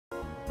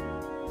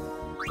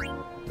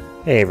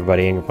Hey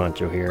everybody,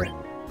 angryponcho here.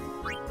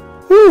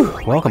 Whew,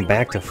 welcome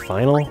back to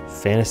Final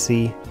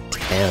Fantasy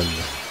X.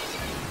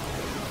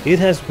 It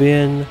has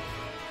been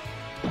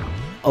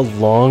a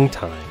long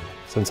time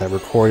since I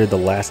recorded the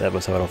last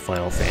episode of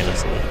Final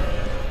Fantasy.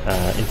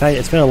 In fact,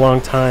 it's been a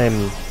long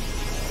time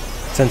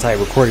since I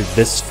recorded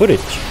this footage.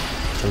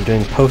 I'm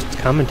doing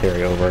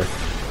post-commentary over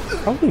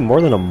probably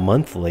more than a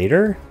month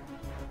later.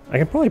 I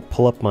can probably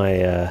pull up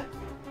my...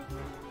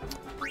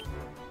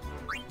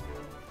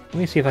 Let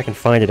me see if I can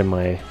find it in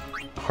my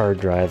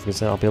hard drive,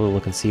 because I'll be able to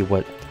look and see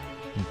what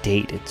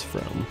date it's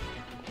from.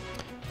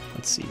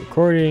 Let's see,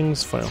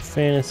 recordings, Final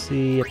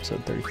Fantasy,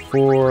 episode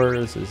 34,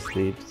 this is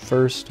the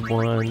first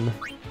one.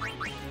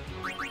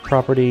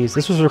 Properties,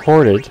 this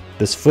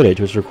footage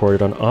was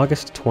recorded on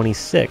August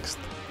 26th.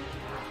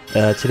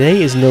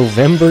 Today is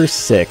November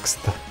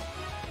 6th.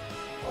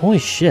 Holy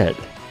shit.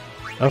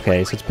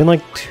 Okay, so it's been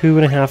like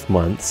 2.5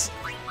 months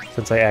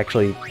since I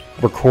actually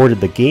recorded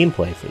the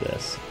gameplay for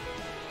this.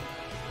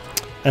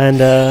 And,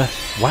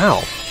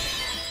 wow.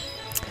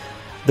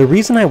 The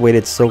reason I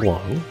waited so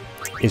long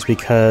is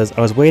because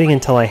I was waiting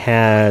until I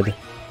had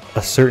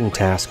a certain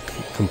task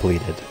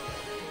completed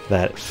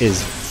that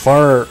is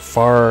far,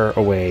 far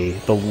away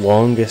the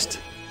longest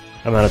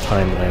amount of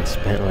time that I've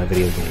spent on a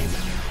video game.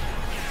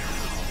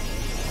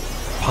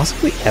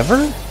 Possibly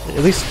ever?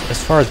 At least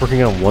as far as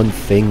working on one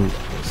thing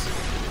goes.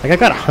 Like, I've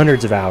got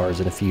hundreds of hours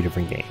in a few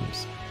different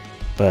games,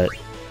 but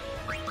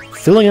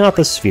filling out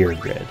the sphere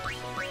grid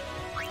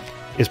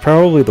is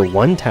probably the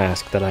one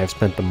task that I've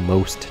spent the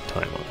most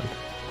time on.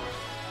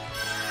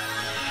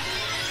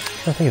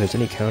 I don't think there's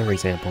any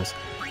counterexamples.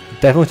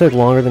 It definitely took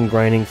longer than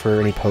grinding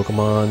for any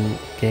Pokemon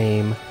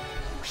game.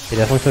 It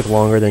definitely took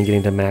longer than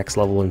getting to max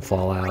level in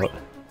Fallout.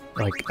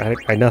 Like,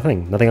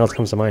 nothing else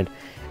comes to mind.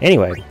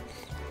 Anyway,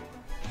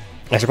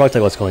 I should probably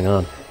tell you what's going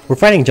on. We're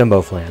fighting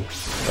Jumbo Flan,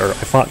 or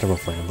I fought Jumbo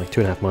Flan like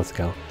 2.5 months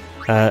ago.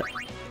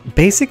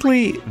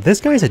 Basically,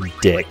 this guy's a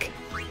dick.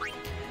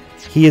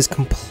 He is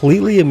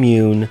completely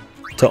immune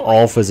to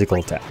all physical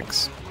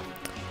attacks.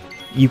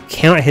 You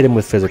cannot hit him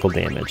with physical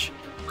damage.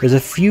 There's a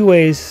few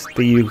ways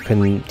that you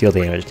can deal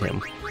damage to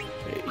him.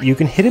 You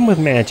can hit him with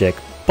magic,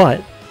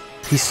 but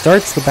he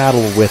starts the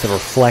battle with a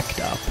reflect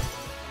up.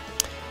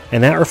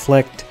 And that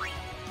reflect...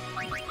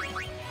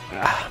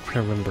 I'm trying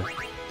to remember.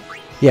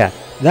 Yeah,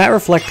 that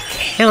reflect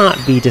cannot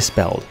be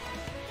dispelled.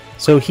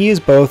 So he is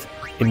both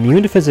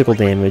immune to physical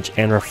damage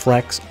and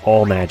reflects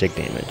all magic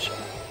damage.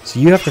 So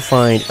you have to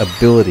find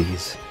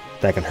abilities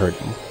that can hurt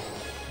him.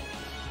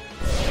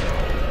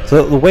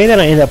 So the way that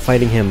I end up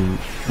fighting him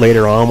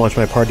later on, once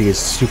my party is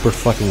super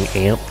fucking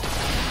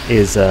amped,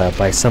 is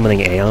by summoning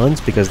Aeons,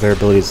 because their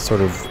abilities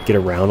sort of get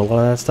around a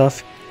lot of that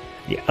stuff.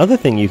 The other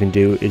thing you can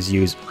do is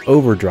use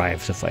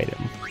Overdrive to fight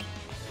him.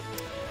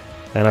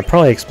 And I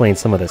probably explained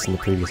some of this in the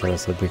previous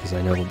episode, because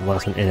I know the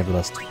last one ended with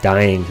us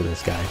dying to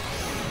this guy.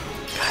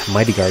 God,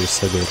 Mighty Guard is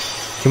so good.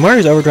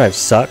 Kimahri's Overdrive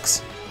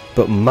sucks,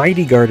 but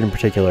Mighty Guard in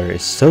particular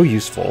is so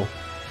useful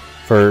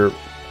for...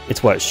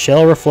 It's what?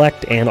 Shell,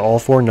 Reflect, and all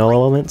 4 null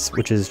elements,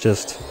 which is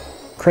just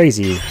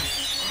crazy.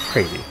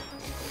 Crazy.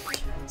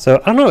 So,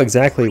 I don't know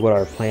exactly what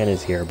our plan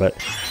is here, but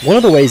one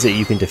of the ways that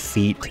you can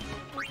defeat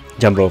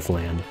Jumbo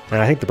Flan, and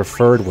I think the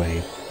preferred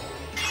way,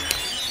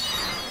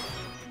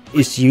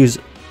 is to use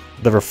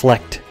the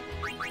Reflect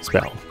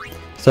spell.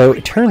 So,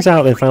 it turns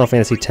out in Final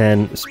Fantasy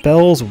X,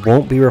 spells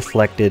won't be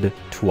reflected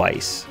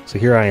twice. So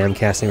here I am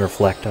casting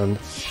Reflect on,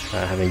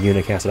 having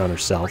Yuna cast it on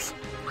herself.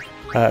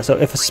 So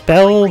if a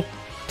spell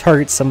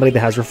targets somebody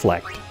that has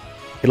Reflect,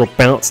 it'll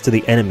bounce to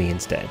the enemy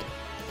instead.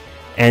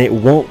 And it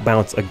won't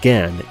bounce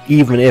again,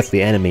 even if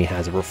the enemy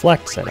has a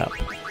Reflect set up.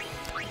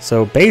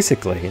 So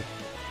basically,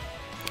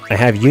 I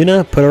have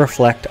Yuna put a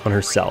Reflect on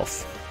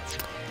herself.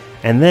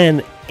 And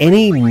then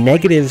any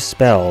negative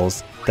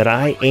spells that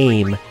I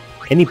aim,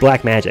 any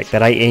black magic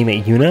that I aim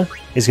at Yuna,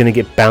 is going to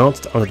get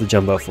bounced onto the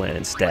Jumbo Flan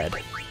instead.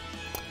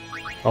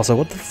 Also,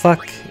 what the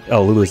fuck?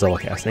 Oh, Lulu's double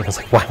casting. I was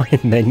like, why am I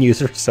in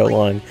menus for so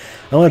long?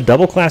 I want to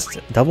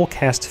double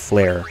cast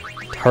Flare,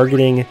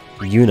 targeting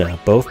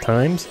Yuna both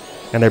times,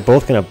 and they're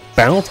both going to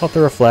bounce off the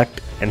Reflect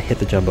and hit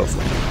the Jumbo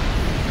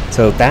Flan.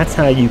 So that's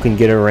how you can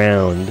get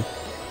around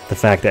the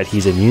fact that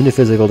he's immune to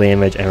physical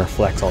damage and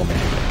reflects all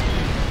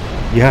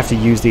magic. You have to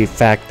use the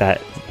fact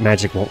that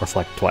magic won't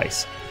reflect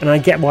twice. And I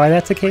get why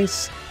that's the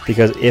case,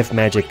 because if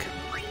magic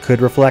could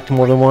reflect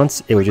more than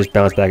once, it would just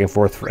bounce back and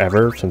forth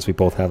forever, since we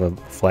both have a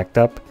reflect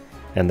up,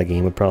 and the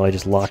game would probably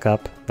just lock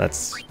up.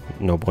 That's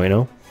no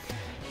bueno.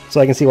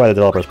 So I can see why the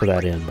developers put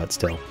that in, but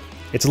still.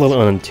 It's a little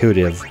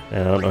unintuitive,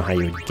 and I don't know how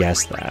you would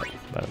guess that,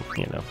 but,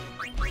 you know.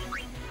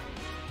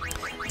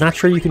 Not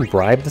sure you can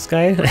bribe this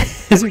guy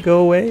as we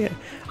go away.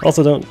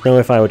 Also don't know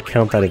if I would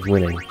count that as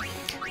winning.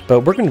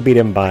 But we're going to beat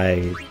him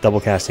by double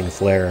casting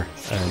Flare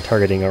and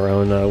targeting our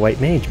own white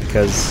mage,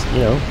 because, you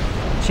know,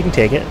 she can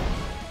take it.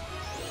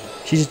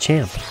 She's a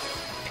champ.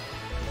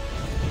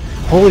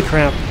 Holy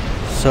crap,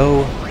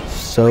 so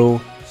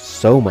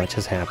much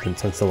has happened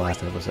since the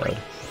last episode.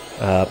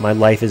 My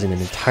life is in an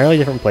entirely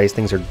different place.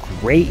 Things are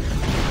great.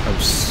 I'm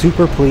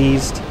super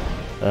pleased.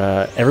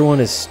 Everyone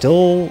is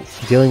still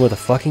dealing with a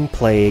fucking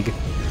plague,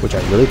 which I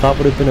really thought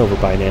would have been over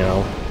by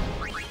now.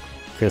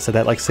 Could have said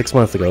that like 6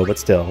 months ago, but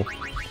still.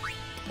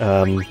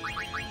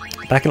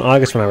 Back in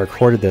August when I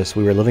recorded this,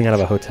 we were living out of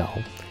a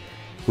hotel.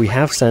 We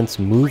have since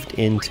moved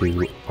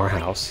into our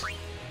house,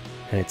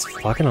 and it's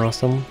fucking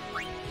awesome.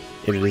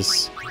 It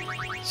is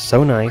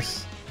so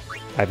nice.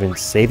 I've been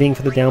saving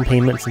for the down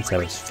payment since I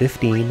was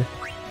 15.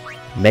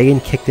 Megan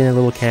kicked in a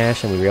little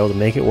cash and we were able to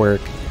make it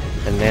work,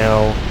 and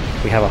now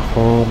we have a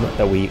home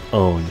that we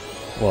own.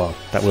 Well,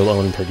 that we'll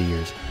own in 30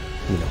 years.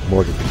 You know,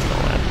 mortgages and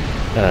all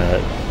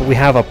that. But we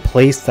have a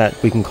place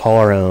that we can call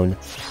our own,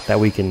 that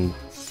we can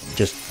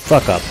just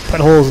fuck up.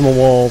 Put holes in the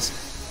walls,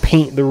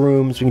 paint the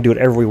rooms, we can do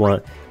whatever we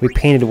want. We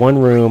painted one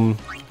room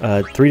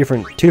two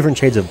different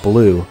shades of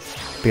blue,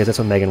 because that's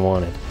what Megan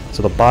wanted.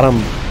 So the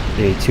bottom,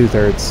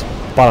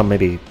 bottom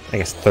maybe, I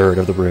guess third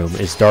of the room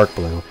is dark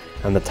blue,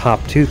 and the top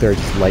 2/3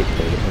 is light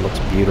blue. It looks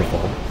beautiful.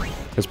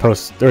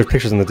 There was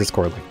pictures in the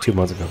Discord like 2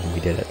 months ago when we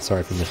did it.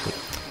 Sorry if you missed it.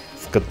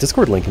 Got the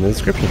Discord link in the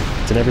description.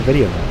 It's in every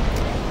video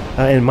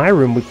now. In my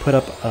room, we put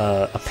up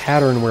a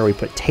pattern where we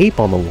put tape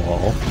on the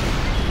wall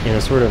in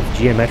a sort of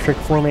geometric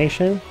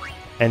formation,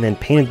 and then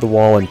painted the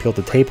wall and peeled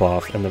the tape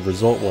off. And the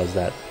result was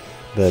that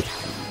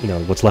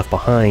what's left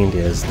behind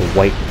is the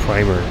white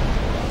primer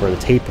where the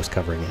tape was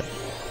covering it.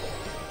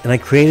 And I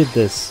created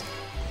this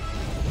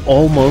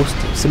almost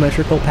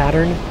symmetrical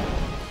pattern.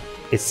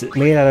 It's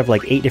made out of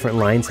like 8 different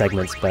line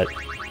segments, but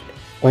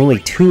only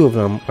 2 of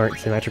them aren't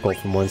symmetrical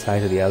from one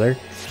side to the other.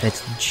 And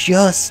it's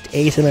just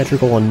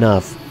asymmetrical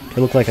enough to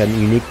look like a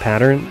unique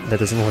pattern that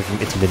doesn't look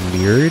like it's been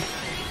mirrored,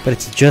 but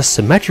it's just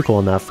symmetrical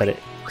enough that it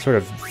sort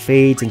of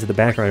fades into the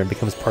background and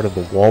becomes part of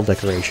the wall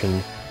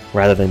decoration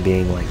rather than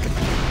being like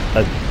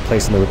a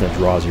place in the room that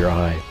draws your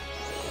eye.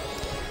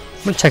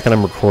 I'm gonna check that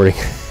I'm recording.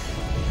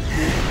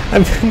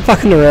 I've been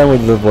fucking around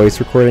with the voice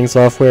recording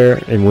software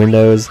in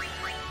Windows,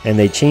 and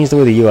they changed the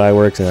way the UI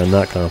works, and I'm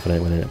not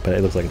confident with it, but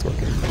it looks like it's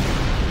working.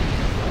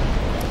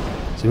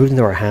 So we moved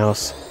into our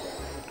house.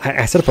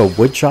 I set up a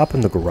wood shop in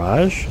the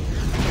garage,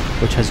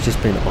 which has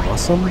just been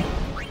awesome.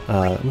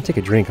 I'm gonna take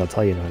a drink, I'll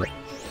tell you about it.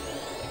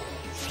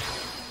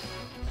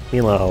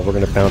 Meanwhile, we're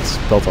gonna bounce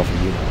belts off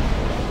of you.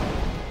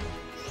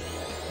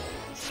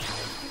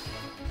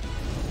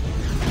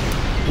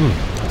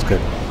 That's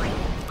good.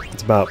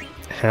 It's about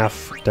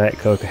half Diet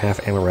Coke, half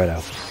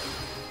Amaretto.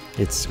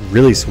 It's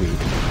really sweet,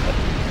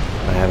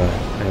 but I have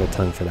a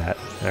tongue for that.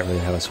 I really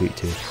have a sweet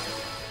tooth.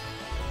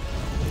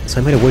 So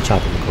I made a wood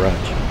shop in the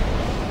garage.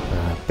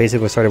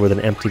 Basically started with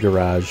an empty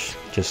garage,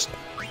 just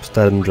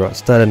stud and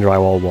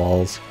drywall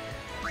walls,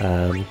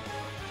 and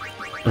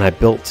I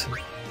built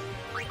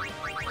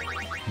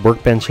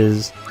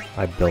workbenches,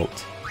 I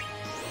built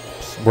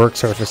work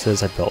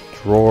surfaces, I built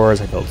drawers,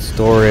 I built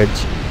storage,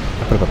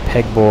 I put up a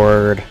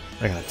pegboard,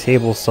 I got a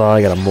table saw,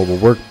 I got a mobile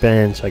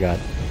workbench, I got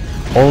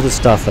all the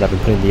stuff that I've been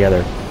putting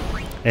together,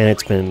 and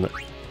it's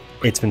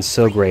been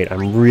so great.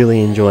 I'm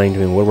really enjoying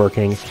doing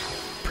woodworking.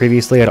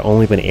 Previously, I'd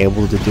only been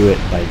able to do it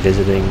by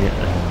visiting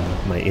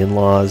my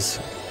in-laws'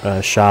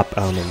 shop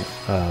on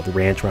the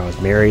ranch where I was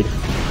married.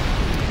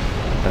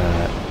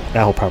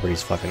 That whole property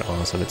is fucking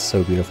awesome. It's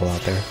so beautiful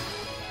out there.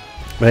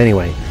 But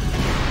anyway,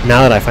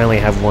 now that I finally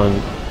have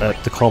one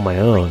to call my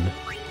own,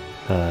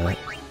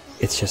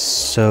 it's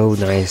just so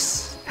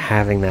nice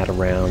having that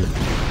around.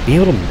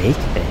 Being able to make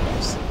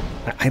things.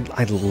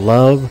 I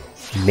love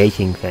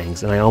making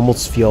things, and I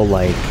almost feel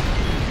like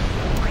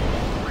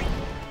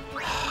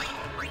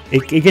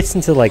it gets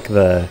into like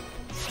the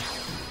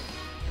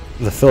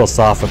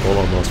philosophical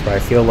almost, where I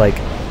feel like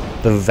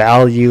the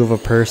value of a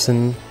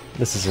person,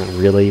 this isn't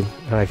really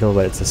how I feel,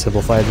 but it's a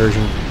simplified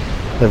version.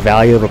 The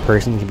value of a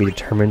person can be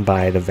determined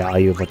by the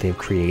value of what they've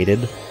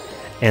created,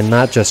 and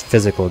not just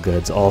physical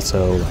goods,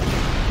 also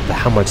like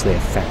how much they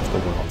affect the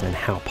world and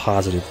how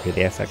positively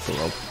they affect the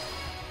world.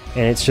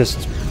 And it's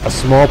just a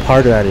small part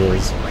of that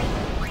is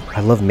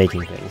I love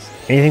making things.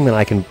 Anything that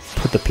I can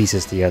put the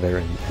pieces together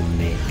and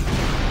make.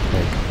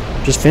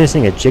 Like, just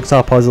finishing a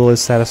jigsaw puzzle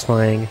is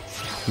satisfying.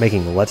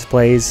 Making Let's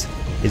Plays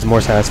is more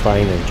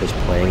satisfying than just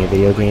playing a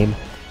video game.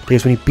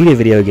 Because when you beat a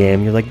video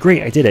game, you're like,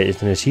 great, I did it,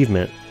 it's an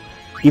achievement.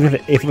 Even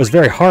if it was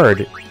very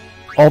hard,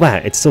 all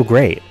that, it's still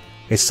great.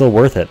 It's still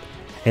worth it.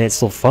 And it's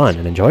still fun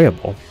and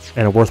enjoyable.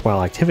 And a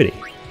worthwhile activity.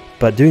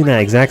 But doing that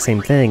exact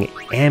same thing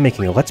and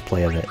making a Let's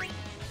Play of it,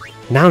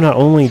 now not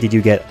only did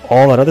you get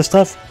all that other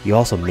stuff, you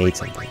also made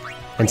something.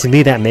 And to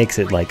me that makes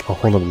it like a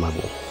whole nother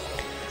level.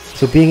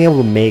 So being able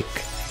to make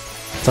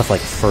stuff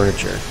like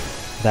furniture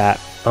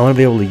that I want to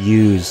be able to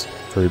use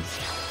for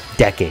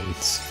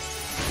decades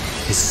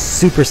is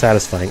super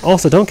satisfying.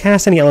 Also, don't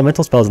cast any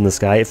elemental spells in this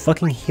guy, it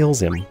fucking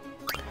heals him.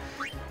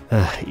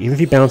 Even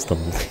if you bounce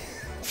them.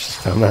 Just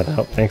found that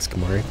out. Thanks,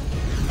 Kamari.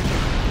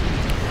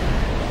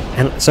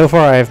 And so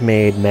far I've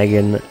made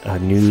Megan a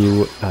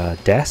new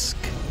desk.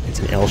 It's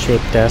an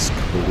L-shaped desk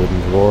with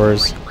wooden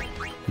drawers.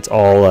 It's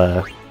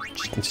all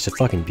it's just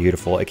fucking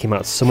beautiful. It came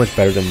out so much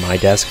better than my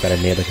desk that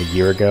I made like a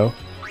year ago.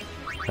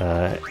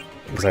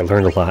 Because I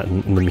learned a lot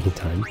in the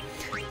meantime.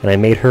 And I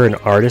made her an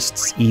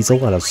artist's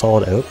easel out of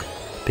solid oak.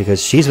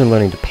 because she's been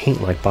learning to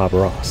paint like Bob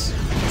Ross,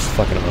 which is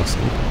fucking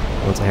awesome.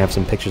 Once I have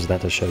some pictures of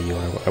that to show you,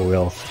 I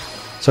will.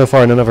 So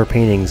far, none of her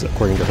paintings,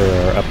 according to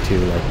her, are up to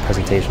like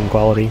presentation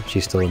quality.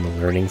 She's still in the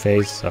learning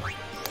phase, so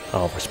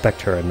I'll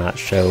respect her and not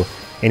show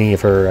any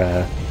of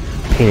her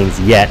paintings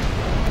yet.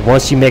 But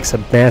once she makes a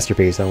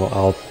masterpiece,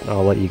 I'll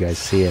let you guys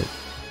see it.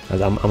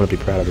 I'm gonna be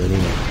proud of her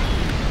anyway.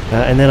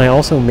 And then I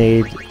also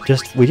made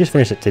we just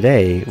finished it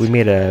today. We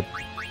made a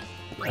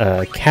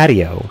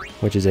catio,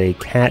 which is a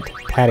cat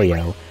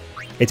patio.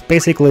 It's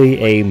basically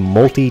a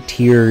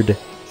multi-tiered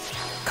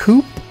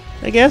coop,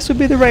 I guess would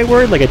be the right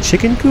word, like a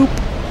chicken coop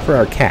for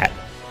our cat.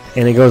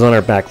 And it goes on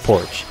our back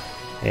porch.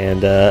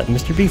 And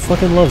Mr. B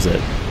fucking loves it.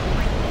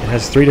 It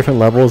has 3 different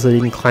levels that he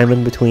can climb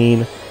in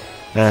between.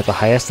 At the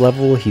highest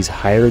level, he's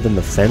higher than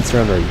the fence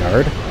around our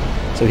yard.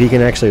 So he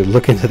can actually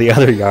look into the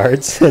other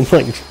yards and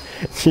like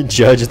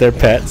judge their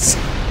pets.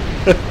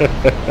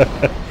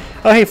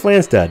 Oh hey,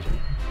 Flan's dead.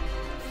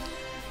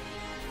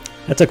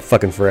 That took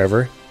fucking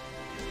forever.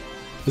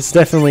 This is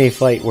definitely a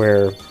fight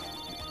where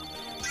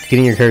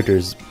getting your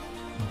characters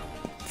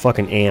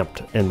fucking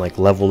amped and like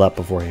leveled up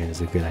beforehand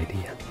is a good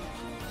idea.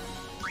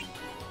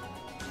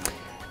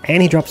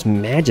 And he drops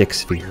magic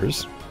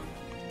spheres,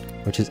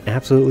 which is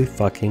absolutely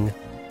fucking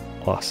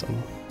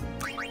awesome.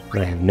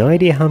 And I have no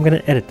idea how I'm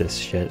gonna edit this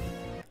shit,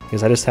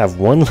 because I just have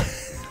one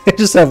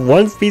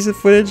piece of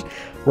footage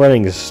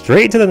running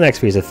straight to the next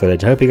piece of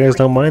footage. I hope you guys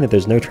don't mind that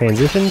there's no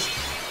transitions.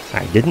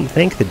 I didn't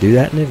think to do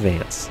that in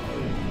advance.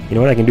 You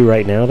know what I can do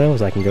right now, though,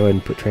 is I can go ahead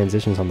and put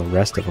transitions on the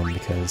rest of them,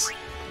 because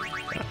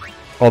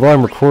although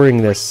I'm recording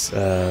this,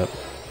 oh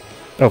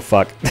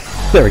fuck,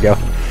 there we go.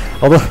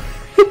 Although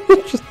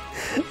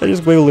I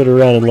just wiggled it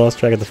around and lost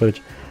track of the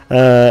footage.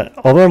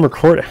 Although I'm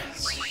recording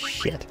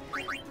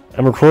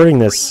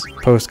this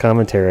post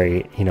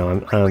commentary. You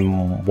know,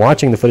 I'm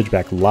watching the footage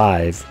back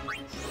live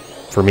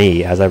for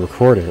me as I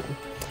record it.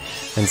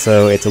 And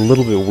so it's a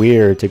little bit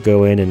weird to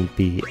go in and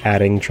be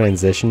adding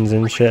transitions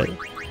and shit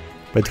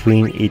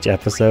between each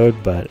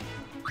episode, but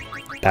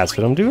that's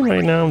what I'm doing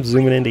right now. I'm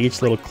zooming into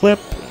each little clip,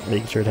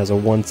 making sure it has a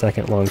 1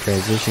 second long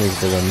transition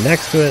as the one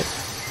next to it.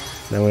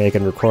 That way I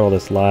can record all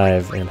this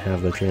live and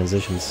have the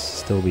transitions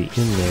still be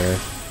in there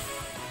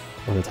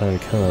when the time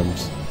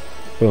comes.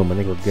 Boom, I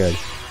think we're good.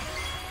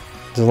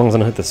 As long as I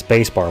don't hit the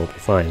space bar, we'll be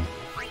fine.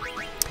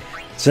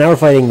 So now we're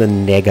fighting the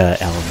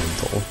Nega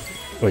Elemental,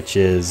 which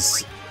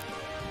is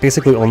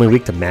basically only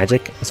weak to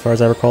magic, as far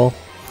as I recall.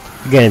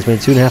 Again, it's been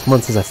 2.5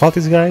 months since I fought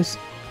these guys.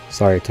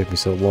 Sorry it took me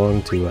so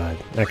long to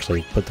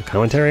actually put the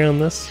commentary on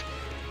this.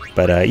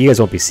 But you guys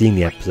won't be seeing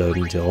the episode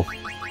until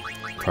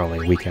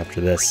probably a week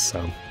after this,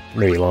 so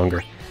maybe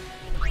longer.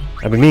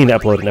 I've been meaning to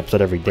upload an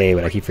episode every day,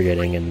 but I keep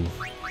forgetting, and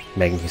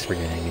Megan keeps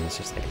forgetting, and it's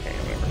just like, eh,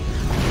 whatever.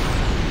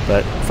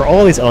 But for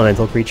all these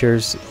elemental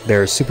creatures,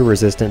 they're super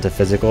resistant to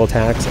physical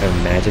attacks,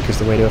 and magic is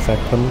the way to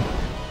affect them.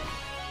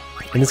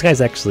 And this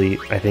guy's actually,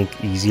 I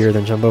think, easier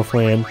than Jumbo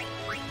Flan,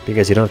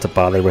 because you don't have to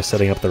bother with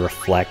setting up the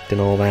reflect and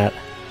all that.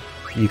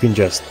 You can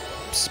just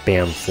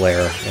spam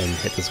flare and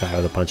hit this guy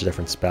with a bunch of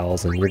different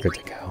spells, and you're good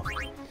to go.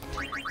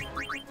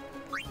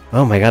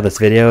 Oh my god, this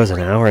video is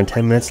 1 hour and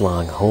 10 minutes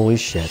long. Holy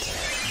shit.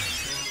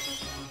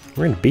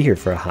 We're gonna be here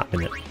for a hot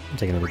minute. I'm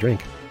taking another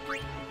drink.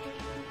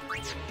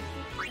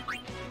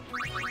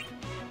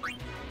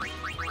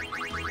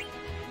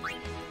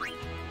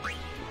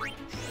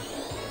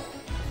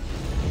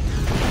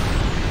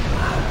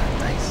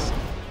 Nice.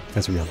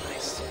 That's real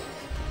nice.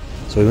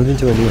 So we moved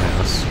into a new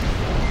house.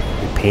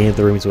 We painted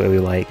the rooms the way we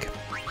like.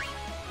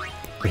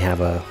 We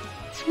have a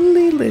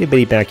little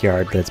bitty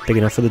backyard, but it's big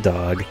enough for the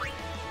dog.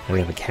 And we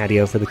have a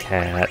catio for the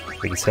cat.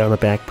 We can sit on the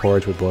back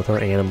porch with both our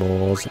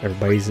animals.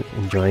 Everybody's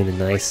enjoying the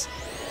nice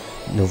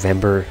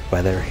November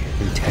weather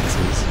in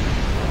Texas.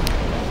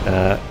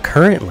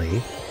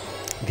 Currently,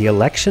 the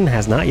election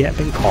has not yet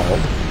been called.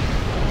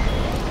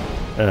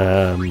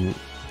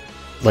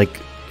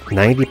 Like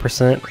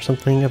 90% or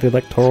something of the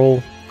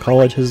electoral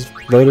college has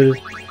voted.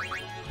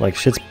 Like,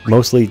 shit's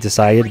mostly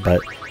decided,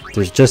 but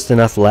there's just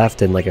enough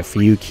left in like a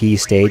few key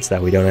states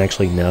that we don't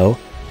actually know.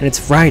 And it's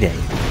Friday.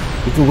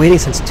 We've been waiting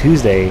since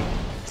Tuesday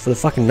for the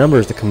fucking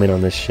numbers to come in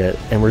on this shit,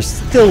 and we're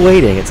still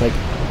waiting. It's like,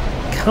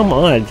 come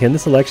on, can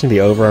this election be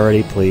over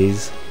already,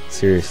 please?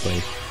 Seriously.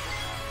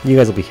 You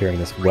guys will be hearing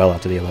this well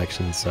after the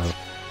election, so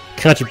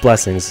count your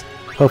blessings.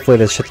 Hopefully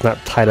this shit's not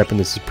tied up in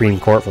the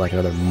Supreme Court for like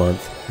another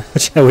month,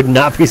 which I would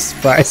not be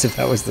surprised if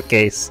that was the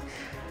case.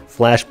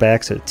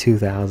 Flashbacks at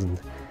 2000.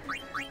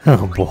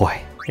 Oh boy.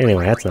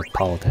 Anyway, that's enough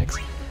politics.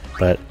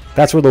 But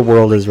that's where the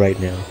world is right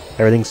now.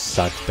 Everything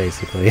sucks,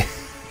 basically.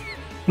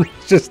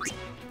 It's just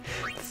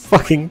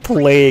fucking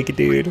plague,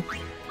 dude.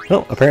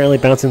 Oh, apparently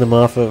bouncing them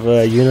off of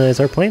Yuna is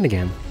our plane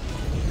again.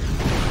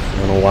 I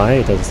don't know why,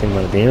 it does the same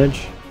amount of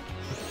damage.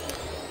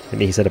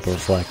 Maybe he set up a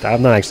reflect.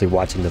 I'm not actually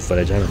watching the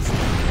footage, I don't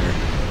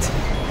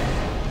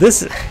fucking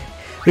care.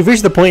 We've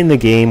reached the point in the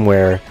game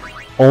where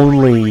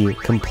only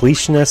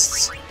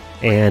completionists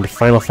and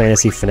Final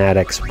Fantasy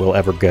fanatics will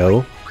ever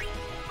go.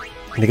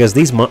 Because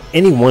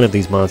any one of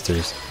these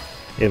monsters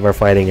if we're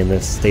fighting in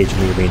this stage in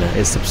the arena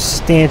is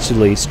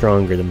substantially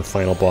stronger than the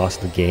final boss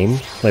of the game,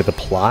 like the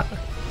plot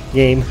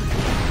game.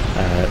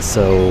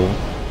 So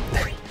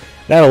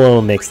that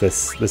alone makes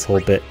this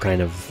whole bit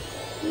kind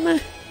of meh.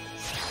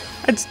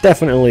 It's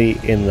definitely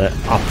in the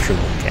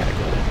optional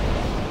category.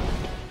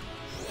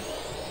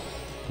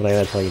 But I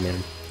gotta tell you, man,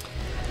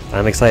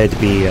 I'm excited to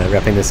be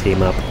wrapping this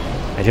game up.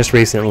 I just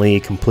recently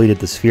completed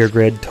the sphere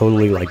grid,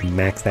 totally like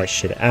maxed that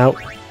shit out.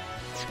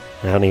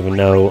 I don't even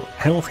know.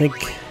 I don't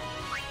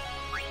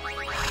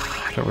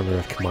remember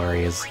if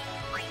Kamari has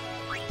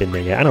been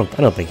there yet. I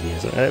don't think he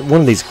is.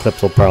 One of these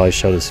clips will probably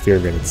show the sphere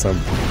grid at some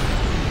point.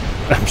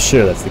 I'm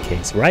sure that's the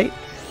case, right?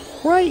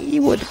 Right?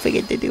 You wouldn't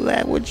forget to do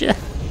that, would you?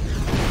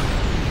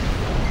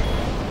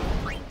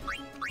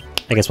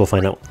 I guess we'll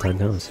find out when time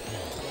comes.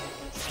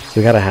 So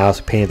we got a house,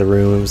 we painted the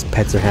rooms,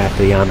 pets are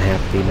happy, I'm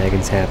happy,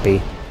 Megan's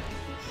happy.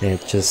 And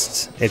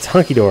it's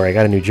hunky-dory. I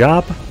got a new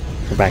job.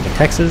 We're back in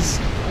Texas.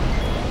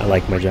 I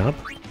like my job.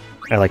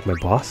 I like my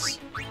boss.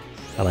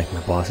 I like my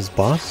boss's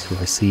boss, who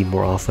I see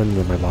more often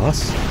than my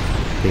boss.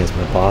 Because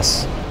my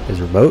boss is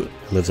remote,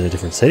 lives in a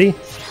different city.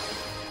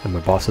 And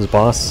my boss's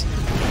boss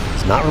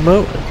is not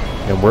remote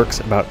and works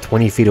about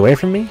 20 feet away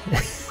from me.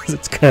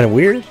 It's kind of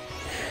weird.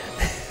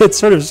 It's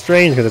sort of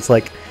strange because it's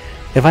like,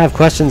 if I have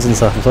questions and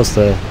stuff,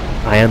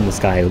 I am this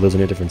guy who lives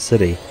in a different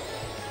city.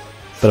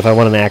 But if I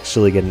want to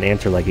actually get an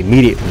answer like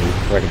immediately,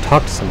 where I can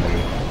talk to somebody,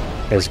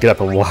 I just get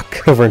up and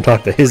walk over and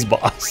talk to his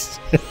boss.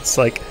 It's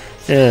like,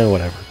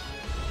 whatever.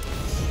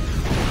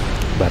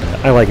 But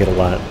I like it a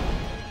lot.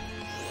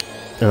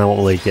 And I won't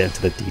really get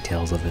into the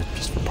details of it,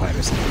 just for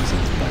privacy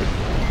reasons.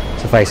 But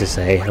suffice to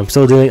say, I'm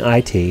still doing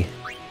IT.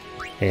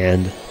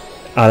 And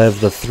out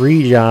of the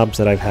 3 jobs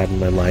that I've had in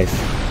my life,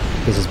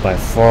 this is by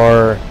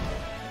far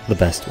the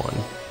best one.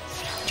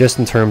 Just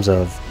in terms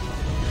of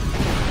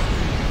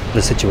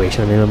the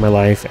situation I'm in my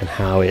life and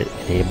how it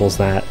enables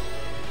that,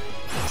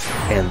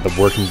 and the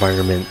work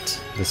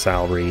environment, the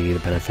salary, the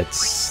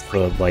benefits,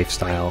 the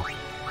lifestyle.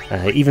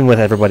 Even with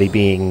everybody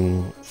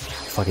being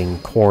fucking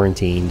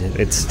quarantined,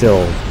 it's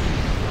still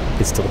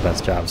the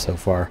best job so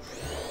far.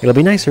 It'll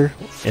be nicer,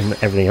 and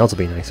everything else will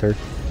be nicer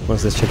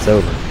once this shit's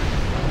over.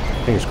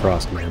 Fingers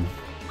crossed, man.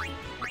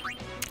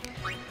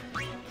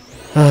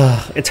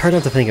 It's hard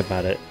not to think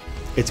about it.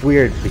 It's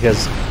weird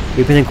because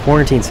we've been in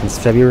quarantine since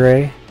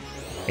February,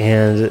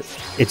 and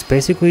it's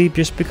basically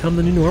just become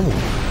the new normal.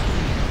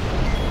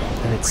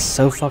 And it's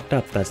so fucked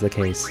up that's the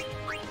case.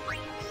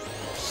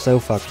 So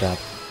fucked up.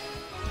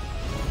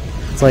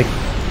 It's like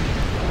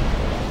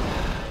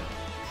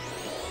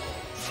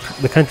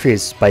the country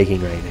is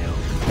spiking right now.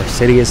 Our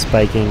city is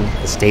spiking,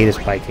 the state is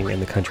spiking, and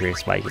the country is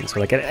spiking. So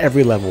like at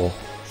every level,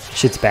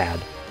 shit's bad.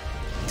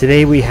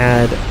 Today we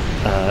had,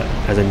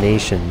 as a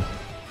nation,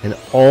 an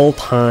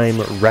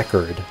all-time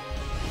record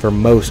for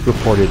most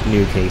reported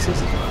new cases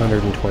of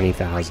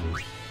 120,000.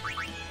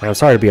 I'm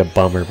sorry to be a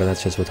bummer, but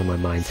that's just what's on my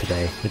mind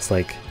today. It's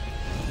like,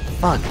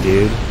 fuck,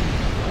 dude.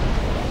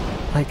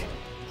 Like,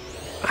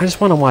 I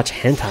just want to watch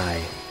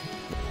hentai.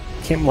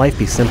 Can't life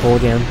be simple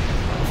again?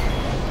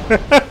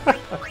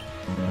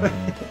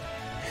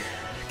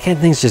 Can't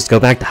things just go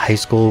back to high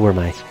school where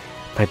my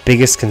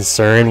biggest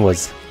concern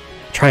was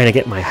trying to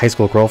get my high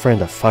school girlfriend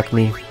to fuck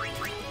me?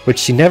 Which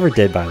she never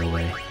did, by the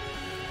way.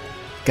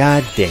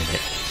 God damn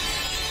it.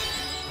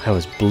 I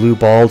was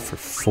blue-balled for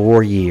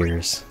 4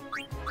 years.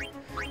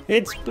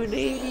 It's been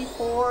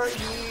 84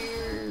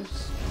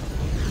 years.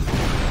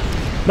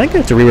 Am I going to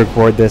have to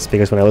re-record this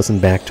because when I listen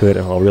back to it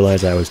I'll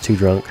realize I was too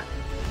drunk?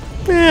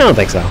 I don't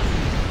think so.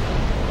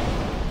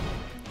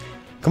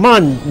 Come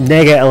on,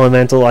 Nega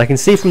Elemental. I can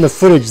see from the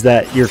footage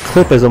that your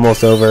clip is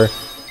almost over.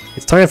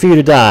 It's time for you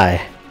to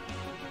die.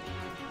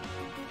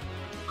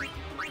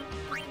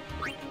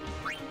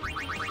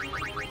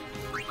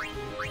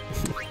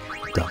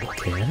 Double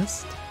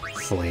cast.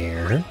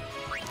 Flare.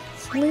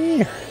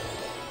 Flare.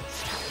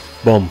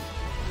 Boom.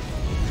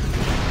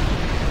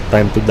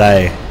 Time to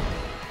die.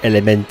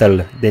 Elemental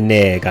de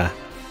Nega.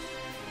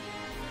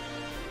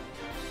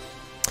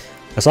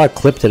 I saw a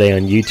clip today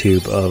on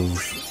YouTube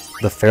of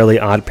the Fairly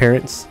Odd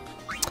Parents,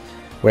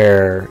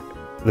 where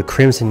the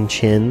Crimson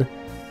Chin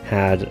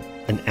had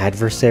an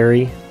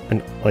adversary,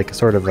 like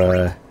sort of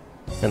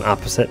an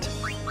opposite.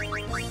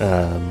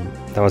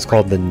 That was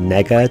called the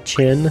Nega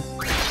Chin.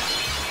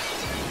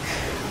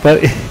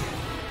 But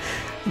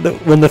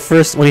when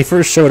he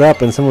first showed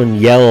up and someone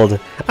yelled,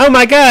 "Oh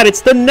my God,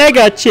 it's the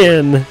Nega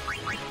Chin!"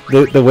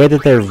 The way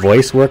that their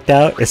voice worked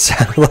out, it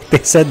sounded like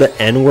they said the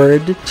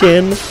N-word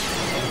chin,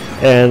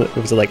 and it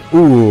was like,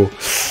 ooh,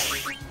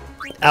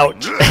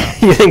 ouch.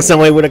 You think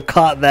somebody would have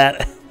caught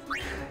that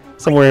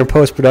somewhere in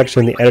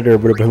post-production? The editor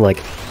would have been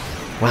like,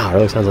 "Wow, it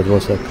really sounds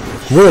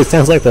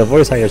like the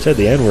voice actor said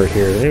the N-word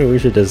here. Maybe we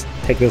should just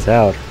take this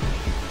out,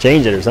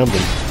 change it or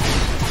something."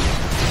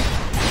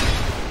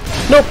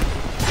 Nope.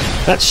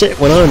 That shit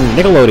went on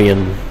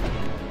Nickelodeon.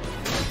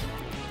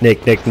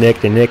 Nick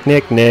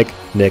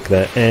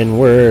the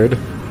N-word.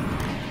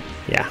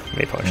 Yeah,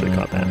 they probably should have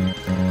caught that.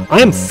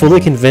 I am fully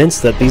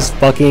convinced that these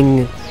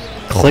fucking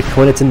click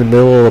when it's in the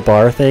middle of the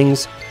bar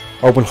things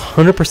are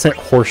 100%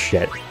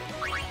 horseshit.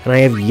 And I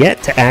have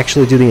yet to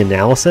actually do the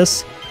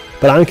analysis,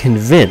 but I'm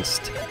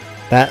convinced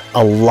that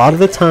a lot of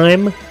the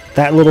time,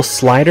 that little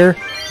slider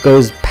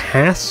goes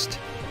past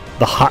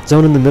the hot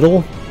zone in the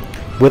middle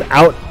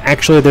without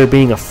actually there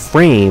being a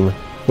frame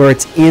where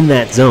it's in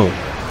that zone.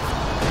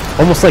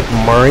 Almost like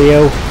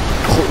Mario,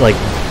 like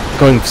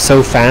going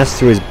so fast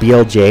through his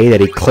BLJ that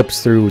he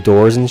clips through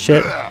doors and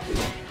shit.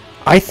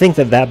 I think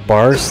that that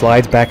bar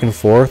slides back and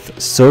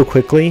forth so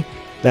quickly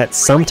that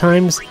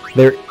sometimes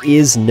there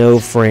is no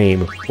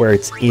frame where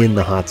it's in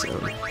the hot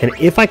zone. And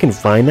if I can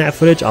find that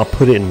footage, I'll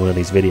put it in one of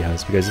these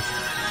videos because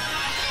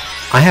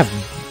I have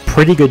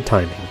pretty good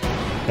timing.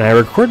 And I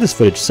record this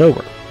footage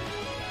sober,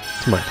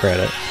 to my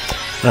credit.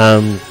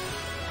 I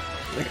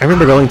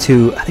remember going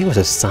to, I think it was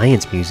a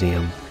science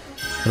museum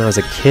when I was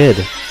a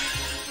kid,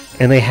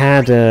 and they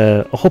had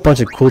a whole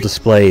bunch of cool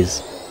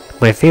displays.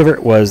 My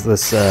favorite was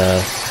this,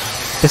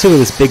 basically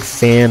this big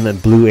fan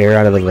that blew air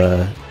out of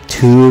a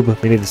tube,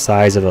 maybe the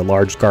size of a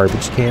large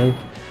garbage can.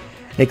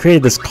 It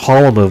created this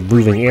column of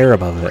moving air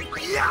above it,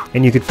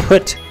 and you could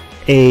put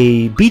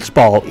a beach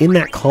ball in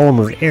that column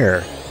of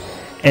air,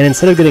 and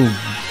instead of getting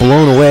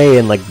blown away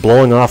and like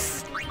blowing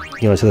off,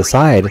 you know, to the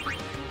side,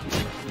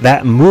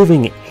 that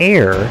moving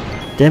air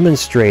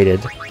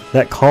demonstrated,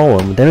 that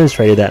column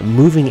demonstrated that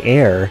moving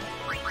air,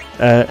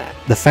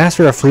 the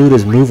faster a fluid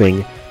is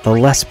moving, the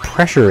less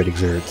pressure it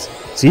exerts.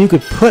 So you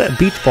could put a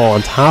beach ball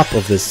on top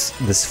of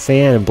this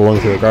fan blowing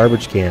through a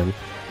garbage can,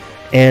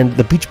 and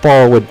the beach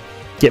ball would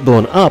get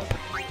blown up,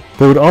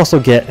 but it would also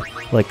get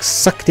like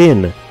sucked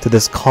in to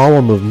this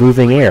column of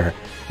moving air,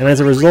 and as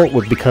a result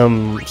would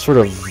become sort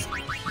of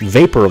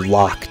vapor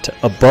locked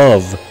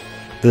above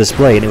the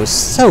display, and it was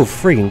so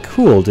freaking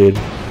cool, dude.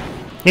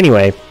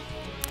 Anyway,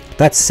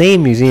 that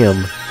same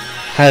museum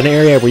had an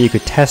area where you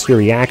could test your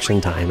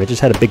reaction time. It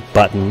just had a big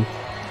button,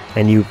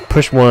 and you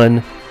push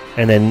one,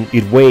 and then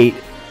you'd wait,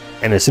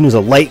 and as soon as a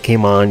light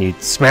came on,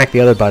 you'd smack the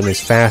other button as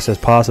fast as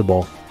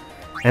possible.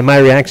 And my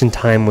reaction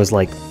time was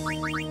like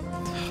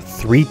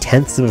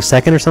 0.3 of a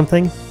second or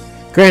something.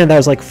 Granted, that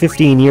was like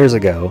 15 years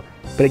ago,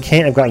 but it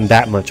can't have gotten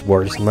that much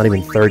worse. I'm not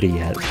even 30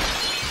 yet.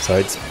 So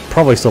it's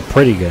probably still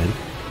pretty good.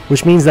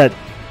 Which means that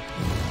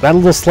that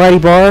little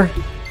slidey bar,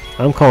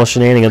 I'm calling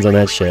shenanigans on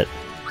that shit.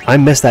 I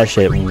miss that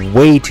shit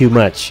way too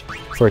much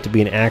for it to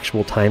be an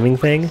actual timing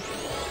thing.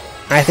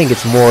 I think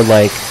it's more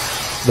like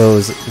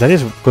those... Did I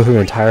just go through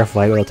an entire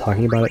flight without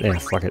talking about it? Yeah,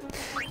 fuck it.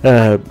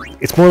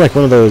 It's more like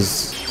one of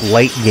those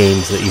light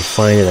games that you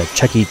find at a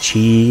Chuck E.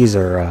 Cheese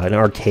or an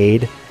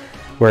arcade,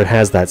 where it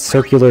has that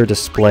circular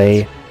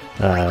display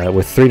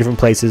with 3 different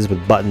places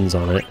with buttons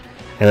on it,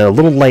 and a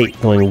little light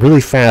going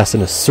really fast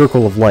in a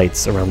circle of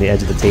lights around the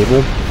edge of the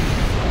table.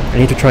 And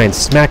you have to try and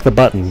smack the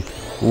button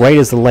right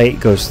as the light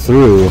goes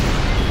through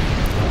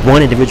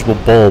one individual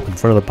bulb in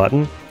front of the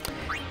button.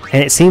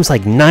 And it seems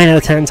like 9 out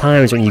of 10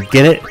 times when you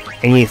get it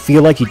and you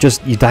feel like you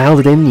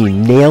dialed it in, you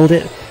nailed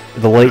it,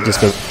 the light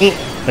just goes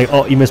like,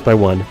 oh, you missed by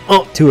 1.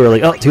 Oh, too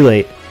early. Oh, too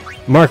late.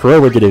 Mark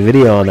Rober did a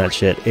video on that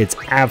shit. It's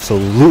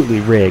absolutely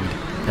rigged,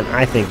 and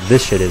I think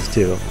this shit is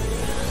too.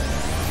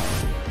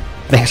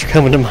 Thanks for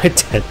coming to my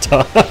TED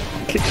Talk.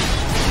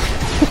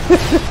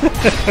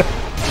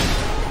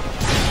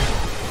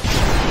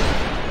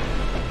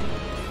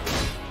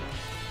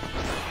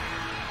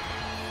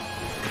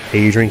 Are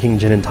you drinking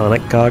gin and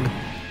tonic, Cog?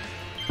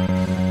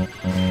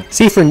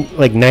 See, for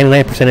like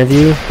 99% of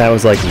you, that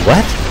was like,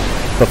 what?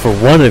 But for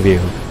one of you,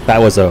 that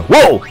was a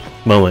whoa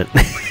moment.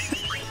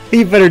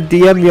 You better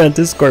DM me on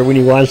Discord when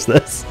you watch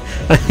this.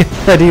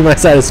 I need my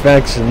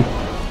satisfaction.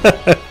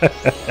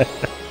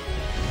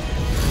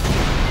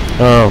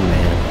 Oh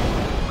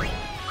man.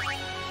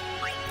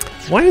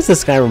 Why does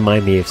this guy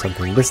remind me of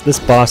something? This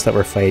boss that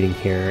we're fighting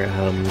here,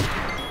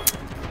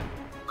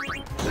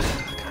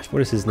 gosh,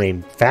 what is his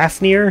name?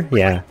 Fafnir?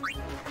 Yeah.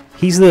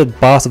 He's the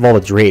boss of all the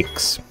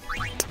Drakes.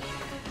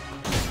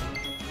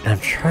 And I'm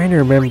trying to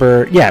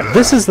remember... Yeah,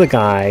 this is the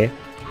guy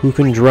who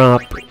can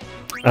drop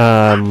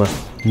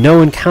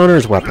no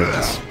encounters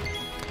weapons.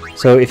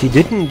 So if you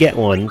didn't get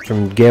one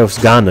from Geos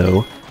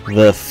Gano,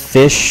 the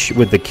fish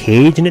with the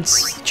cage in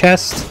its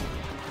chest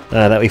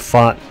that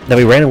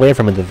we ran away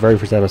from in the very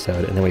first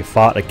episode, and then we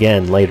fought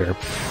again later.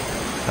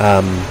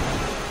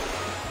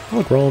 Oh,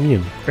 look, we're all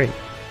immune. Great.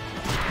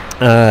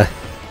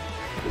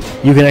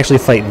 You can actually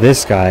fight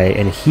this guy,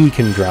 and he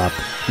can drop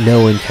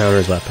no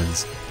encounters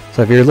weapons.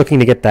 So if you're looking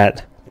to get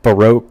that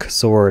Baroque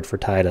sword for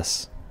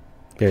Titus,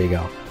 there you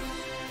go.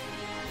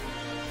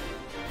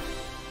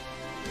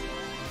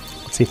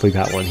 Let's see if we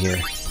got one here.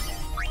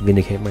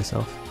 Vindicate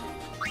myself.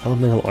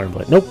 Elemental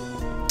armlet. Nope.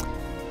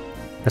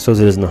 I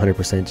suppose it isn't a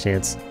 100%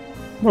 chance.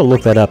 I'm gonna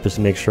look that up just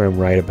to make sure I'm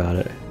right about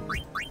it.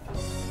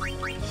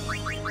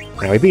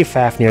 Now we beat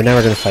Fafnir, now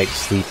we're gonna fight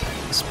Sleep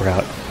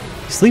Sprout.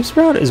 Sleep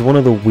Sprout is one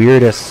of the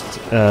weirdest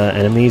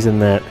enemies in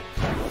that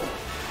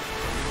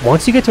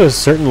once you get to a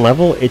certain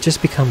level, it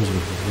just becomes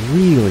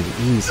really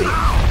easy.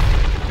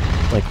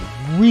 Like,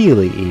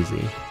 really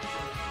easy.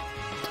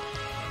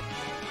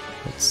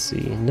 Let's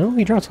see. No,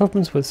 he drops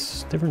weapons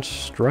with different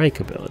strike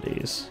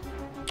abilities.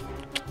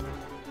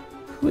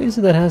 Who is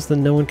it that has the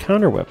no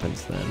encounter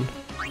weapons then?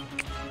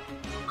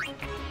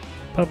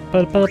 I'm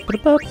gonna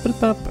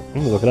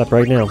look it up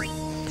right now.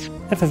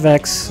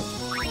 FFX.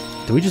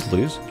 Did we just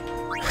lose?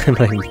 I'm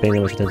not even paying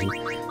that much attention.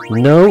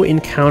 No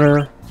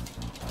encounter.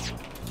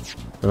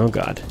 Oh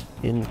god.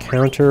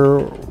 Encounter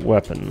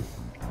weapon.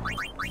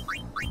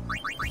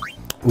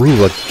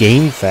 Ooh, a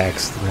game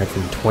facts thread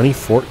from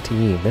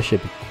 2014. That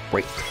should be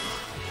great.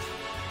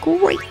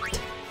 Great!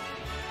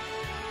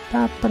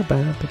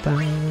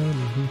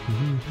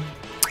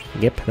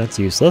 Yep, that's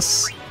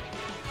useless.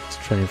 Let's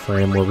try and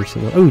find a more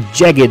recent one. Oh,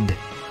 Jagged!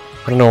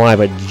 I don't know why,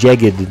 but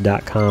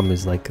jagged.com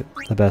is like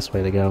the best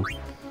way to go.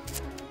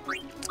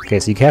 Okay,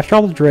 so you capture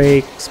all the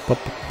drakes, blah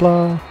blah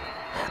blah.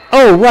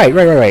 Oh,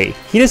 right.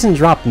 He doesn't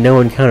drop no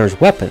encounters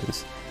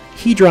weapons.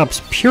 He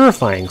drops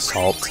purifying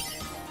salt,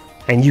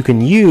 and you can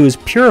use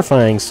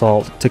purifying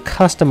salt to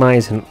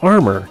customize an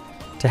armor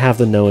to have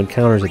the no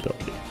encounters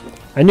ability.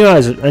 I knew I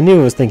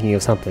was thinking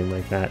of something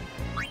like that.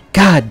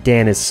 God,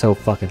 Dan is so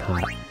fucking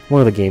hot. One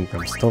of the game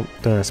grumps. Don't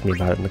ask me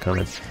about it in the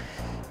comments.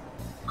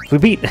 We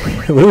beat.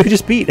 What did we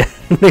just beat?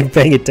 They're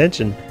paying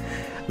attention.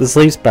 The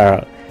Sleep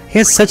Sparrow. He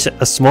has such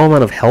a small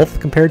amount of health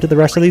compared to the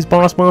rest of these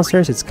boss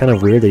monsters. It's kind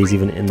of weird that he's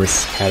even in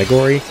this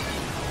category.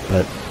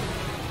 But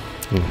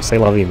say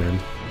la vie, man.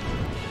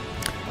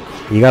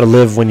 You gotta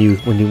live when you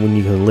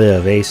can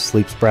live, eh?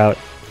 Sleep Sprout.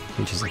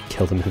 We just like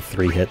killed him in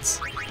 3 hits.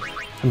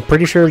 I'm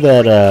pretty sure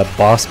that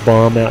Boss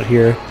Bomb out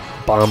here,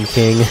 Bomb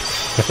King,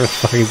 whatever the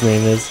fuck his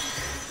name is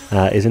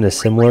in a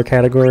similar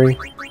category.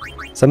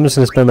 So I'm just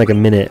gonna spend like a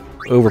minute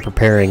over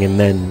preparing and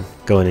then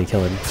go in and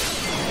kill him.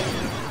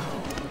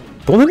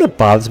 The one thing that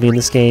bothers me in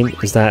this game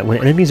is that when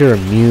enemies are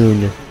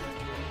immune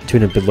to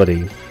an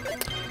ability,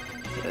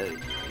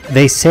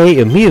 they say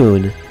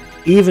immune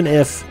even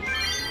if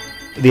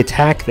the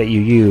attack that you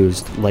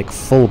used, like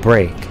full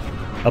break,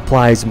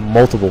 applies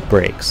multiple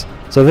breaks.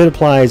 So if it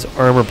applies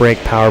armor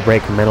break, power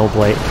break, mental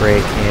break,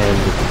 and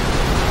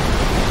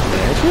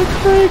magic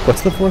break?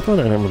 What's the 4th one?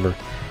 I don't remember.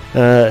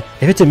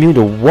 If it's immune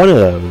to one of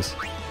those,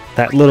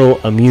 that little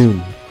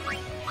immune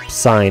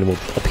sign will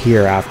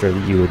appear after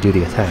you do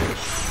the attack.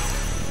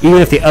 Even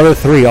if the other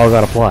 3 all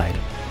got applied.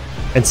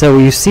 And so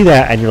you see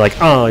that and you're like,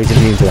 oh, he's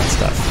immune to that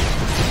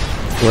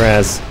stuff.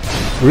 Whereas,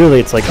 really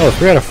it's like, oh,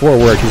 3 out of 4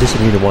 work, he's just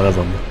immune to one of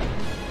them.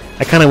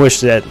 I kind of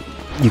wish that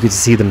you could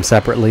see them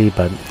separately,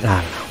 but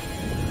I don't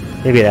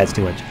know. Maybe that's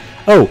too much.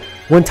 Oh,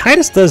 when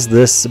Titus does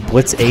this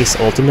Blitz Ace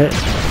Ultimate,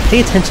 pay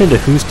attention to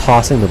who's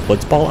tossing the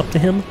Blitz Ball up to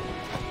him.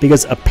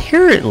 Because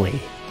apparently,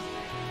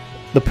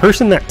 the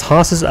person that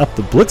tosses up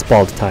the Blitz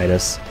Ball to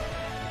Titus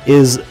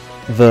is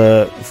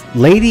the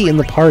lady in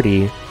the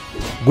party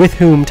with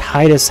whom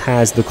Titus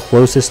has the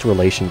closest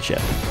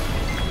relationship.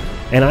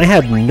 And I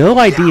had no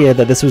idea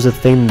that this was a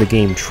thing the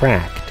game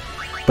tracked,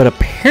 but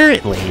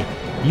apparently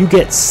you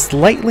get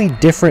slightly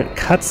different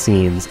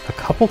cutscenes a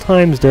couple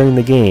times during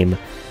the game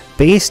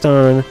based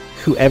on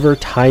whoever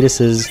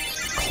Titus's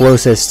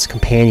closest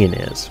companion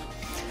is.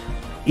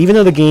 Even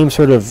though the game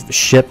sort of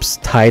ships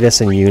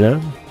Titus and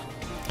Yuna,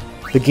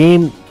 the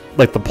game,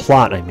 like the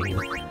plot I mean,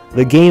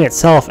 the game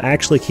itself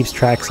actually keeps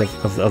tracks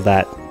of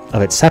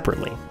it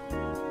separately.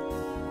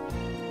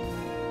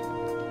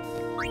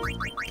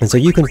 And so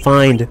you can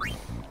find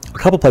a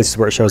couple places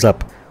where it shows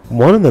up.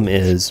 One of them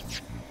is,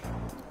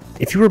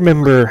 if you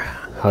remember,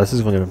 this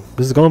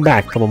is going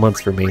back a couple months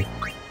for me.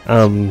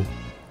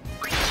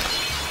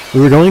 We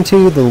were going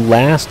to the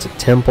last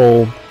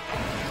temple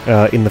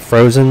in the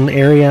frozen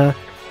area.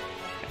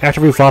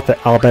 After we fought the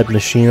Albed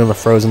machine on the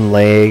frozen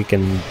lake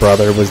and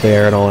Brother was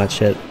there and all that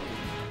shit,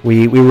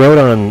 we rode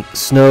on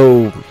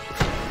snow,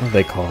 what are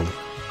they called?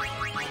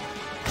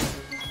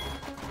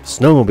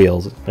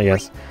 Snowmobiles, I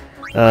guess.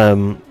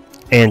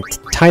 And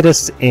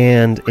Titus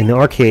and, in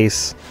our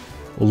case,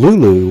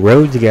 Lulu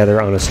rode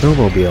together on a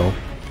snowmobile,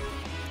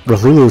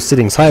 with Lulu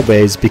sitting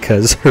sideways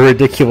because her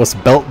ridiculous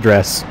belt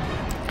dress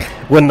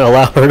wouldn't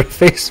allow her to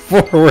face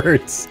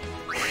forwards.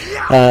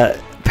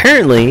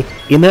 Apparently,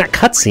 in that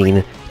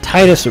cutscene,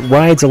 Titus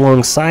rides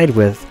alongside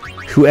with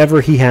whoever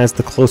he has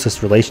the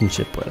closest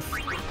relationship with.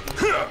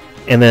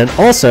 And then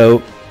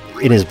also,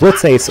 in his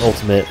Blitz Ace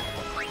Ultimate,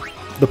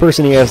 the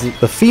person he has,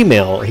 the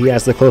female he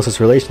has the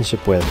closest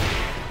relationship with,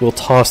 will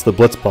toss the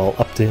Blitz Ball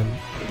up to him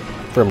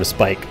for him to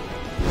spike.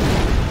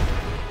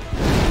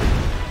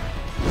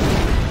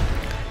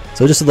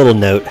 So just a little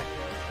note.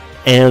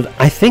 And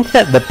I think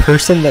that the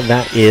person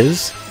that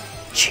is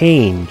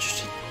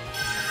changed.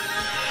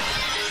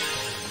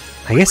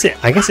 I guess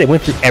it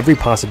went through every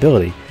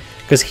possibility.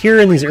 Because here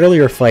in these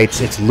earlier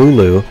fights, it's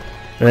Lulu,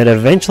 and then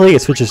eventually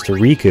it switches to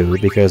Riku,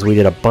 because we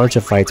did a bunch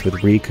of fights with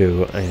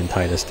Riku and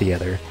Titus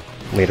together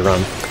later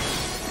on.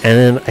 And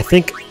then I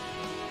think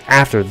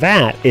after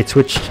that, it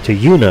switched to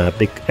Yuna,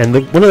 and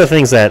one of the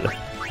things that,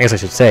 I guess I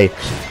should say,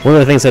 one of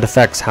the things that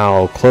affects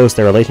how close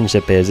their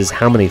relationship is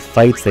how many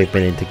fights they've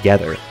been in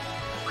together.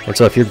 And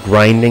so if you're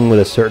grinding with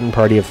a certain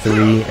party of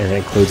 3, and it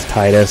includes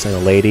Titus and a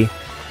lady,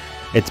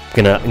 it's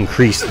gonna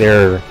increase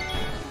their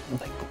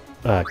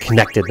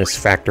connectedness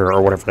factor,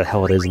 or whatever the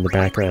hell it is in the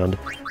background,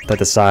 that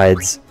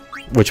decides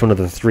which one of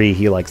the three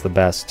he likes the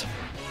best.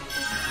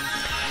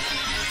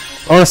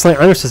 Honestly,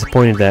 I'm just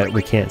disappointed that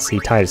we can't see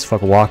Titus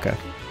fuck Waka.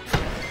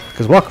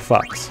 Because Waka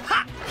fucks.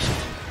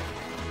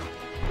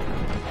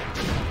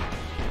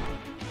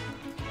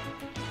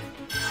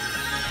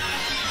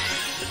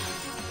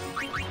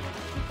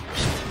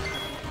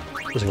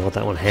 I'm just gonna let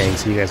that one hang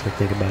so you guys can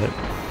think about it.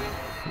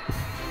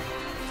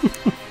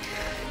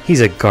 He's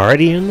a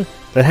guardian?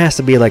 That has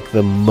to be like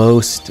the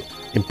most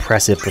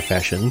impressive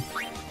profession.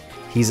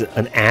 He's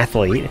an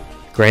athlete.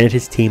 Granted,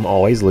 his team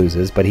always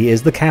loses, but he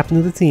is the captain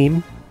of the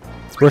team.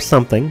 It's worth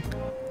something.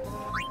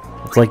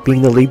 It's like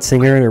being the lead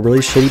singer in a really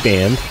shitty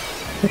band.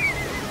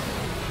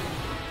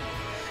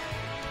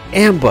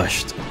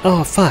 Ambushed!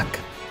 Oh, fuck.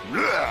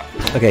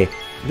 Okay,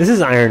 this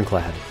is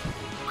Ironclad.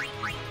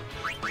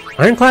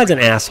 Ironclad's an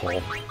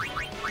asshole.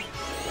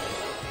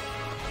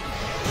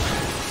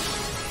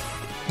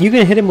 You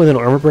can hit him with an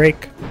armor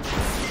break,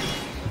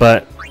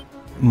 but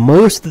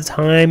most of the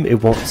time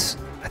it won't.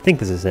 I think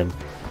this is him.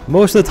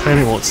 Most of the time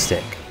it won't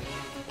stick.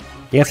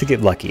 You have to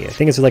get lucky. I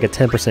think it's like a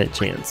 10%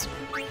 chance.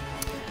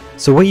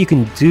 So what you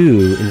can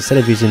do, instead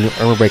of using the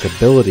armor break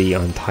ability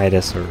on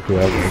Titus or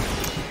whoever...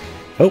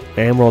 Oh,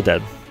 and we're all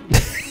dead.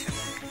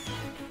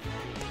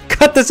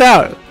 Cut this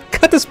out!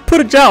 Cut this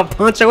footage out,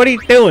 Poncho! What are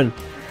you doing?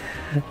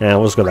 Nah,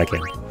 we'll just go back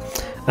in.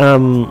 Oh,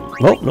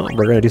 no,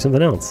 we're gonna do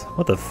something else.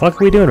 What the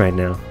fuck are we doing right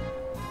now?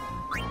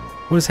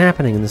 What is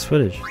happening in this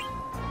footage?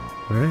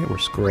 Alright, we're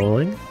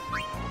scrolling.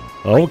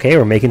 Okay,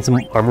 we're making some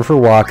armor for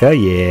Waka.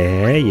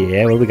 Yeah,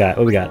 yeah. What do we got?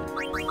 What do we got?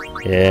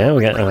 Yeah,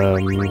 we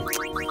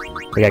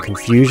got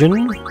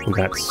confusion. We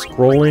got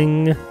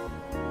scrolling.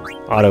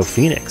 Auto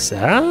Phoenix.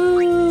 Ah,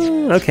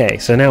 okay.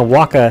 So now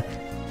Waka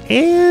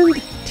and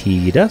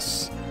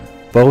Tidus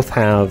both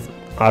have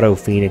Auto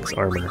Phoenix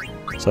armor.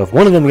 So if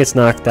one of them gets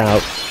knocked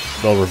out,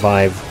 they'll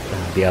revive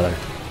the other,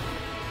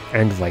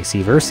 and vice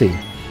versa.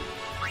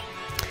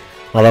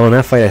 Although in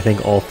that fight, I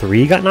think all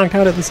three got knocked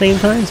out at the same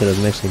time, so it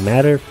doesn't actually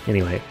matter.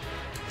 Anyway,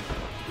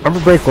 armor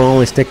break will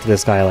only stick to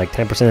this guy like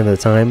 10% of the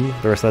time.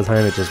 The rest of the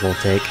time, it just won't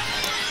take.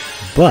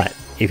 But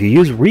if you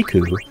use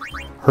Riku,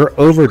 her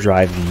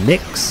overdrive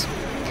mix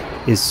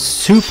is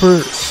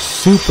super,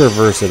 super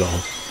versatile.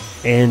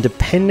 And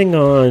depending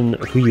on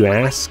who you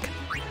ask,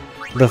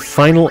 the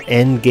final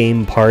end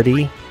game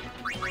party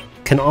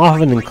can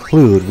often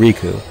include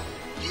Riku.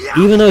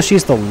 Even though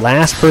she's the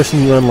last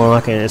person you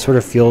unlock, and it sort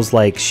of feels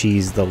like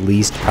she's the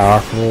least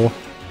powerful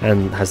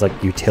and has like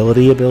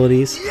utility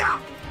abilities,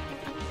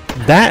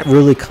 that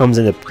really comes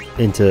into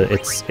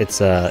its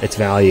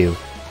value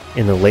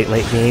in the late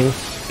game,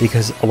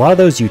 because a lot of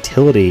those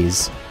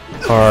utilities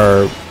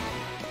are,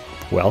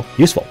 well,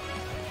 useful.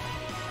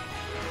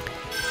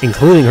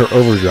 Including her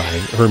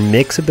overdrive, her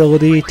mix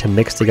ability to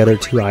mix together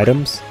two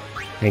items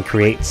and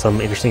create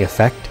some interesting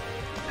effect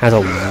has a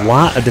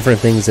lot of different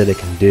things that it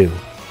can do.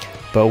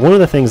 But one of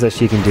the things that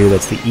she can do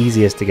that's the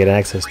easiest to get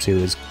access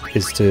to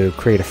is to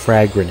create a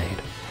frag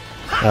grenade.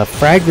 A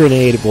frag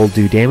grenade will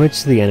do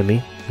damage to the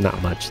enemy,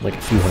 not much, like a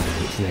few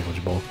hundred, it's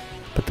negligible.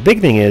 But the big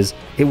thing is,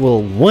 it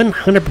will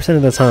 100%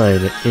 of the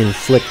time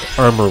inflict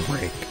armor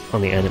break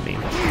on the enemy.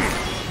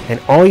 And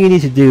all you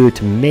need to do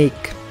to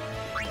make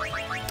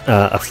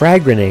a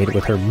frag grenade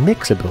with her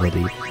mix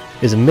ability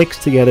is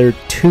mix together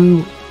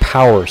two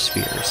power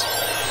spheres.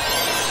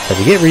 So if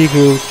you get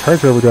Riku,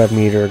 charge her overdrive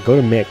meter, go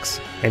to mix,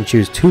 and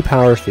choose two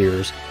power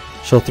spheres,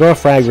 she'll throw a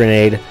frag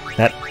grenade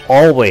that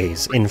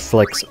always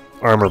inflicts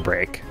armor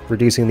break,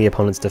 reducing the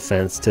opponent's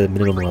defense to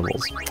minimum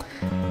levels.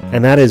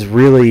 And that is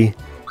really,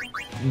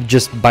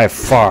 just by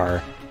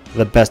far,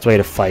 the best way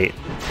to fight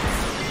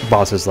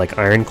bosses like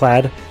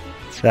Ironclad,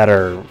 that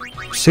are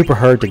super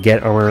hard to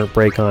get armor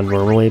break on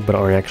normally, but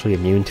aren't actually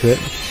immune to it.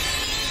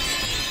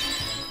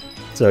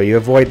 So you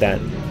avoid that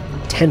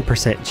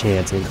 10%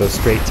 chance and go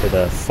straight to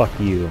the fuck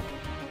you.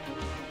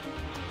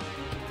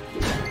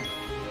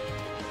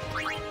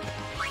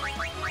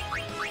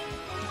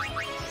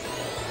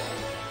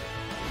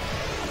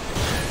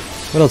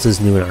 What else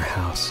is new in our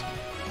house?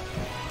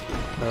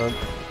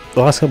 The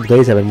last couple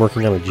days I've been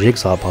working on a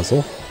jigsaw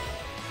puzzle.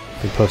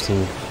 Been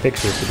posting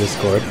pictures to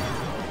Discord.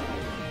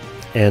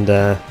 And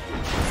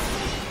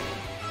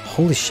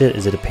holy shit,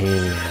 is it a pain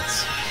in the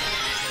ass.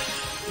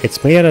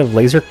 It's made out of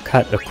laser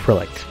cut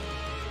acrylic,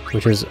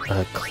 which is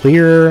a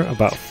clear,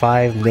 about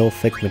 5 mil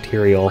thick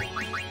material,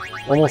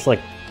 almost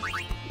like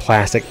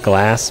plastic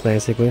glass,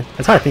 basically.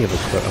 That's how I think of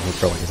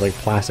acrylic. It's like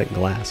plastic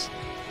glass.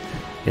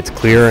 It's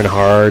clear and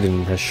hard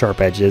and has sharp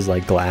edges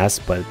like glass,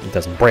 but it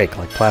doesn't break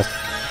like plastic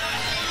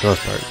for the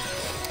most part.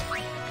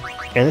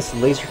 And this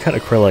laser cut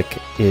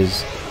acrylic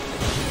is...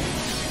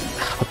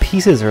 the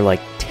pieces are like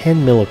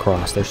 10 mil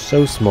across. They're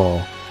so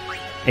small.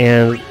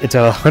 And it's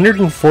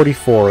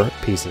 144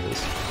 pieces.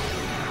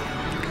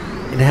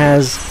 It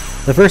has...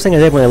 the first thing I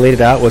did when I laid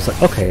it out was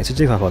like, okay, it's a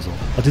jigsaw puzzle.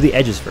 I'll do the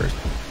edges first.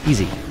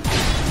 Easy.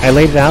 I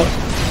laid it out.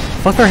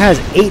 Fucker has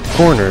 8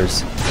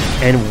 corners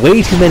and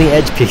way too many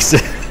edge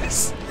pieces.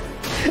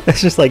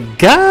 It's just like,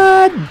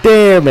 god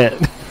damn it!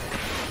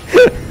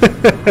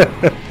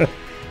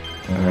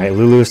 Alright,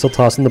 Lulu is still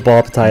tossing the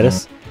ball to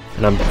Titus.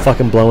 and I'm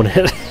fucking blowing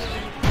it.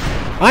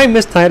 I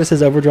miss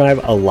Tidus's overdrive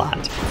a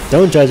lot.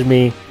 Don't judge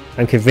me.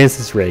 I'm convinced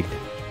it's rigged.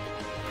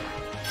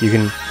 You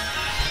can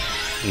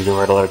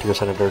write a letter to your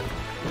senator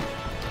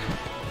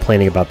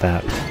complaining about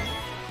that.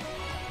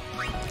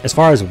 As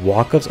far as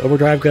walk-ups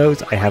overdrive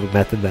goes, I have a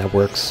method that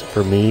works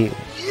for me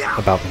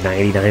about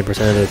 99%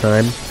 of the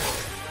time.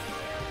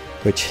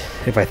 Which,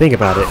 if I think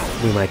about it,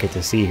 we might get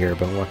to see here,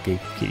 but Lucky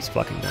keeps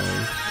fucking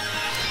dying.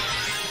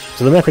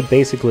 So the method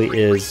basically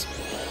is,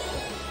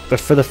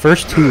 for the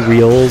first 2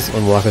 reels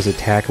on Waka's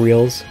attack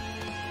reels,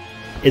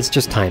 it's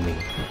just timing.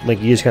 Like,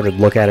 you just gotta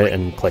look at it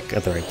and click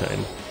at the right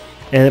time.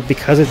 And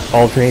because it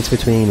alternates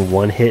between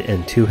 1 hit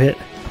and 2 hit,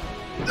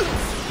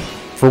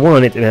 for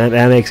one,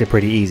 that makes it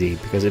pretty easy,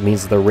 because it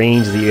means the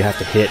range that you have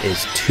to hit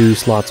is 2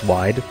 slots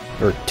wide,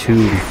 or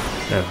 2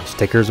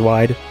 stickers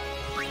wide,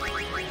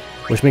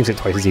 which makes it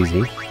twice as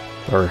easy,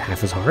 or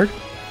half as hard.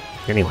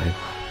 Anyway.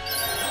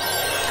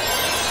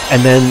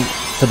 And then,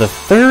 for the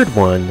third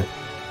one,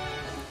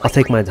 I'll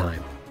take my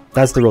time.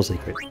 That's the real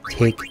secret.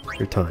 Take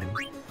your time.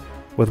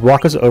 With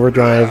Waka's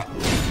Overdrive,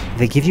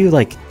 they give you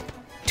like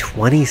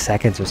 20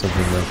 seconds or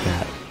something like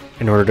that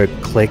in order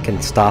to click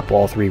and stop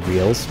all 3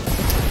 reels.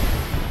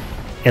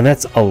 And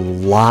that's a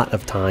lot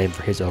of time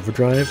for his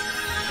overdrive,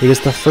 because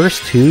the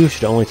first 2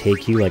 should only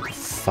take you like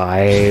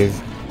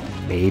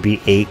 5,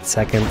 maybe 8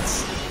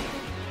 seconds.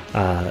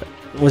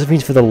 What it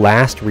means for the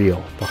last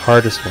reel, the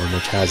hardest one,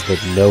 which has the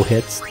no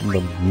hits,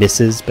 the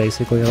misses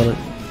basically on it,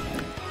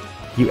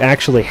 you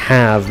actually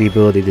have the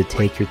ability to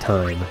take your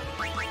time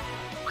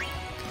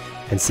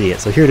and see it.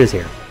 So here it is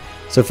here.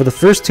 So for the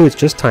first 2, it's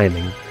just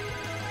timing.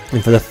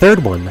 And for the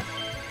third one,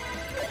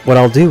 what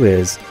I'll do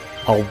is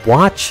I'll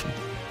watch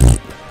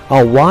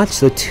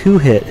the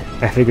 2-hit.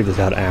 I figured this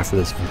out after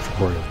this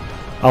tutorial.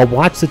 I'll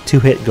watch the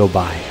 2-hit go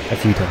by a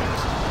few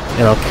times,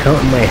 and I'll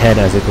count in my head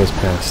as it goes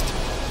past,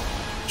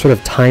 sort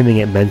of timing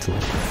it mentally,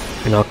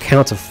 and I'll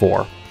count to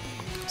 4.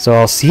 So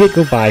I'll see it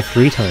go by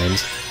 3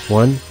 times.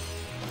 1,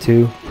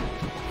 2,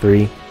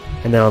 3,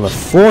 and then on the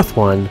 4th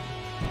one,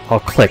 I'll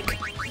click.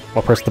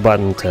 I'll press the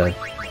button to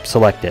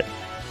select it.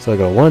 So I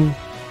go 1,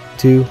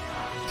 2,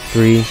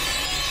 3,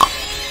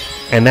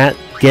 and that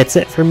gets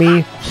it for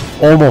me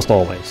almost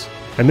always.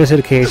 I miss it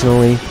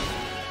occasionally.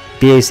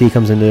 BAC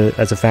comes into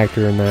as a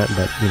factor in that,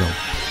 but you know,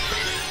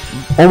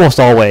 almost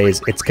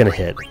always it's gonna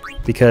hit,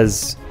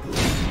 because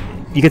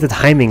you get the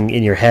timing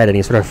in your head and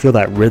you sort of feel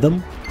that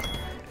rhythm,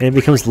 and it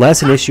becomes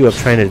less an issue of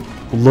trying to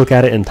look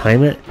at it and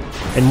time it,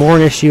 and more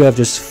an issue of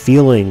just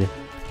feeling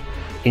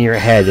in your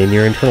head, in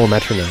your internal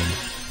metronome,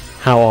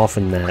 how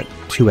often that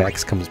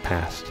 2x comes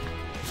past.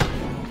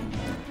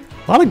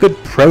 A lot of good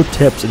pro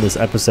tips in this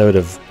episode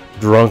of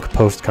Drunk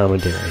Post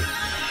Commentary.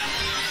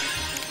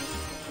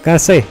 Gotta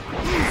say,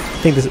 I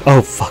think this—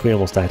 oh fuck, we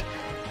almost died.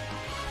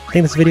 I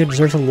think this video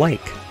deserves a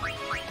like.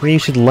 Maybe you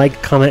should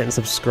like, comment, and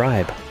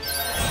subscribe.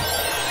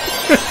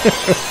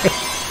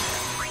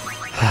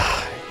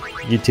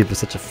 YouTube is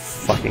such a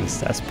fucking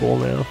cesspool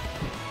now.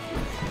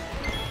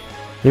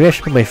 Maybe I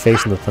should put my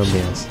face in the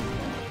thumbnails.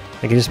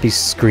 I can just be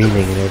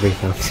screaming in every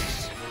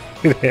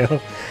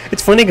thumbnail.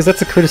 It's funny because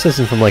that's a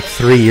criticism from like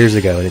 3 years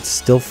ago, and it's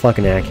still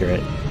fucking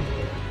accurate.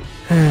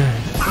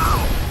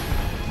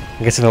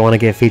 I guess if I want to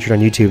get featured on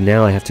YouTube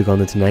now, I have to go on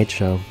The Tonight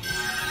Show.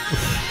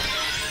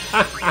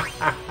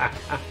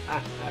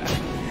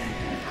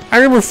 I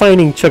remember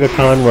finding Chugga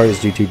Conroy's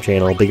YouTube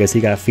channel because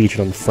he got featured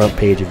on the front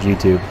page of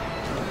YouTube.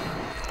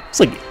 It's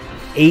like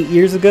 8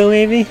 years ago,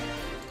 maybe?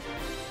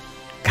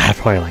 God,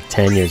 probably like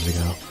 10 years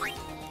ago.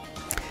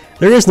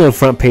 There is no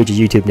front page of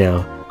YouTube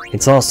now.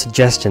 It's all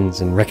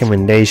suggestions and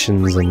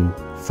recommendations and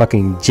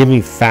fucking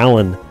Jimmy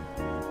Fallon.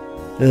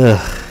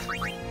 Ugh.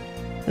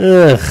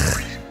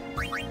 Ugh.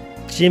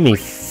 Jimmy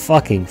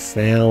fucking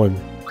Fallon.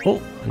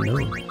 Oh, no.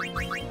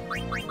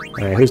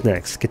 Alright, who's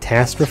next?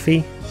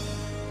 Catastrophe?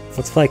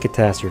 Let's play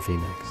Catastrophe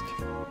next.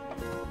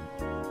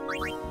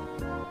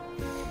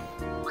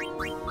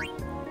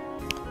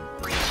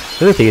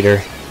 Earth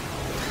Eater.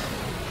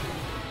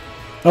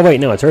 Oh wait,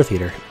 no, it's Earth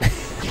Eater.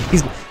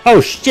 He's— oh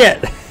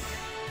shit!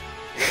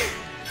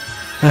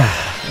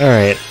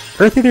 Alright,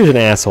 Earth Eater's an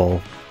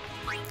asshole.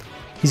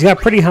 He's got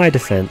pretty high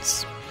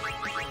defense.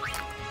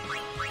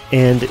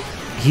 And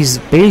he's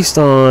based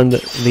on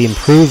the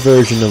improved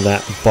version of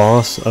that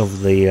boss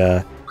of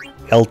the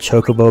El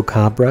Chocobo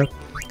Cabra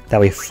that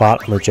we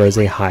fought on the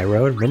Jose High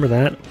Road. Remember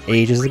that?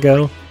 Ages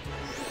ago?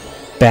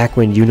 Back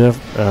when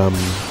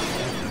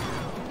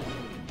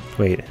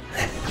wait.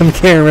 I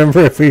can't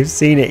remember if we've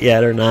seen it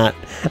yet or not.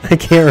 I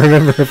can't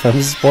remember if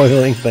I'm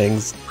spoiling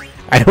things.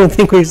 I don't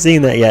think we've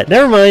seen that yet.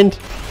 Never mind!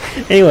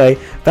 Anyway,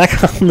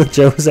 back on the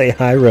Jose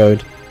High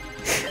Road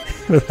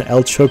with the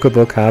El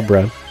Chocobo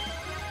Cabra.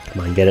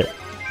 Come on, get it.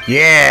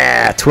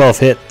 Yeah! 12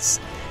 hits!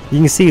 You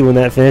can see when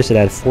that finished, it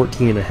had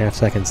 14.5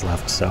 seconds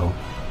left, so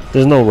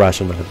there's no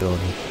rush on that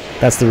ability.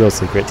 That's the real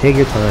secret. Take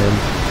your time,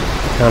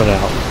 count it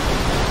out.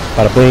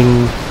 Bada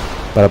bing,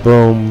 bada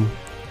boom.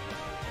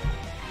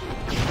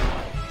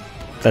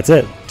 That's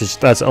it. That's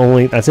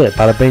it.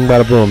 Bada bing,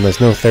 bada boom. There's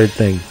no third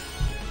thing.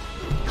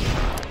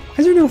 Why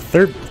is there no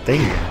third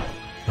thing?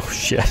 Oh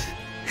shit.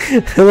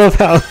 I love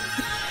how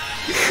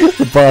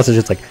the boss is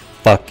just like,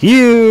 fuck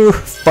you,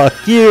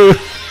 fuck you.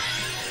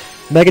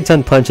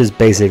 Megaton Punch is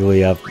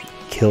basically a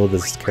kill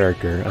this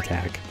character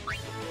attack.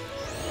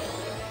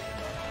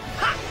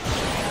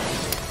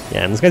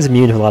 Yeah, and this guy's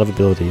immune to a lot of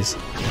abilities.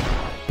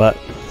 But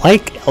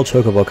like El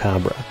Chocobo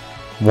Cabra,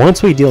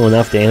 once we deal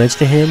enough damage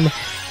to him,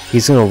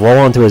 he's going to roll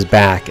onto his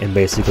back and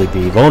basically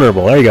be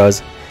vulnerable. There he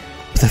goes.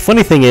 But the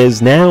funny thing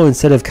is, now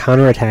instead of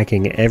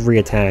counterattacking every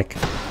attack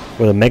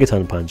with a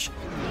Megaton Punch,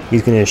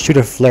 he's going to shoot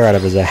a flare out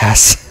of his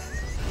ass.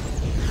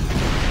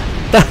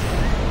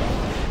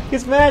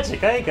 It's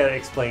magic, I ain't gotta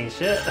explain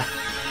shit.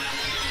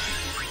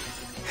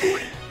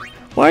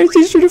 Why does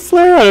he shoot a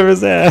flare out of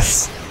his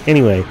ass?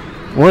 Anyway,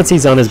 once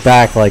he's on his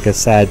back like a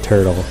sad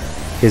turtle,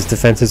 his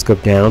defenses go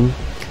down.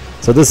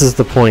 So this is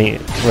the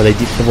point where they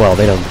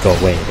don't go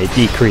away, they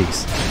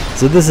decrease.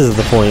 So this is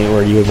the point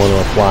where you would want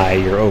to apply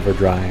your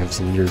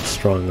overdrives and your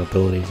strong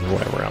abilities and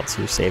whatever else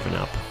you're saving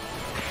up.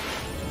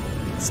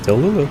 Still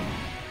Lulu.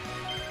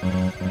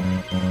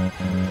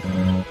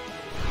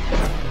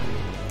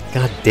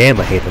 God damn,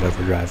 I hate that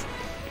overdrive.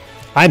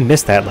 I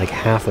miss that like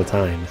half the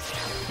time.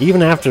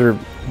 Even after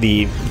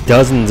the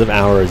dozens of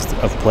hours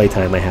of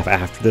playtime I have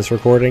after this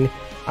recording,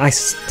 I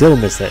still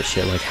miss that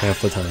shit like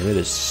half the time. It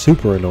is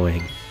super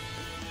annoying.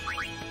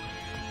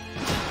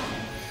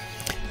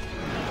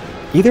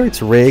 Either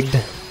it's rigged,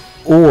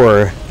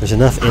 or there's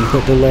enough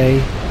input delay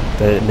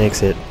that it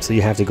makes it so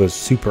you have to go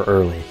super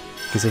early.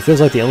 Because it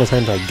feels like the only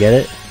times I get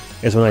it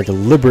is when I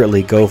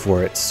deliberately go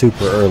for it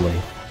super early.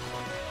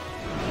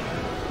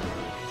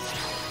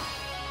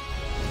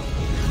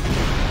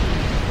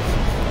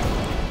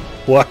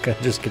 Waka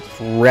just gets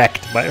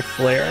wrecked by a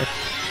flare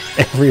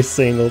every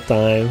single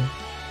time.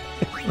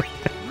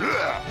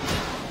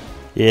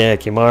 Yeah,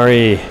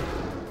 Kimari.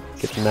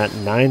 Getting that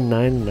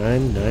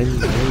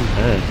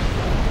 999999.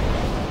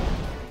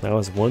 That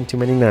was one too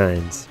many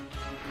nines.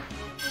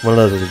 One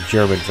of those was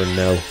German for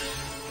no.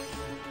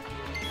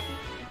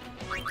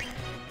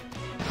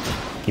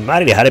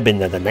 Kimari had been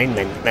the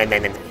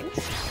 9999.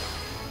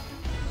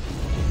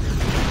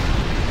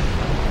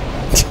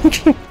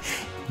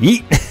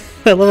 Yeet!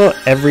 I love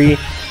how every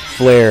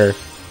flare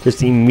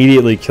just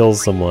immediately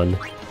kills someone,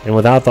 and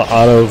without the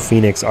auto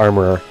Phoenix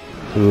armor,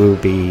 we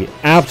would be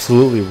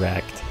absolutely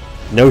wrecked.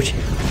 No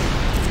chance.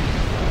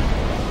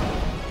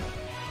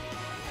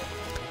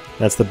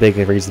 That's the big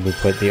reason we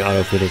put the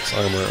auto Phoenix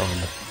armor on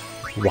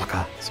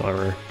Waka's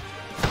armor.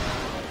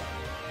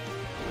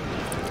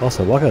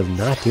 Also, Waka is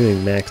not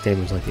doing max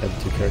damage like the other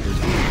two characters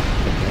do.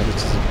 That is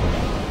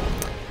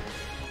disappointing.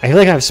 I feel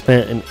like I've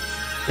spent an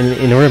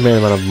inordinate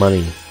amount of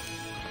money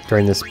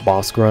during this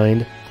boss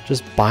grind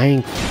just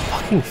buying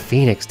fucking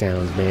Phoenix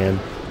Downs, man.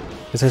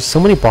 Because there's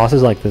so many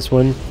bosses like this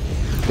one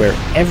where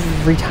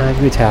every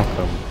time you attack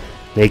them,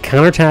 they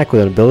counterattack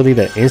with an ability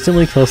that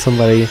instantly kills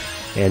somebody,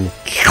 and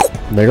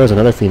there goes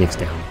another Phoenix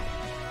Down.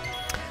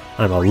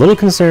 I'm a little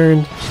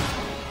concerned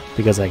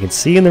because I can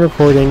see in the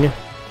recording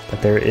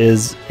that there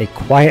is a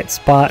quiet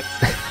spot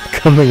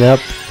coming up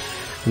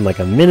in like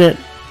a minute,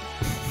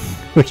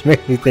 which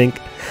makes me think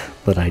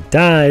that I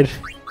died.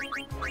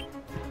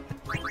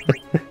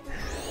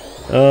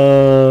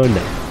 Oh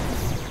no.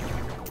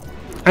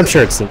 I'm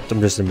sure I'm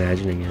just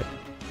imagining it.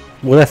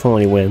 We'll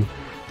definitely win.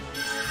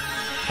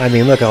 I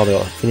mean, look at all the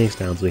Phoenix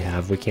Downs we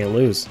have. We can't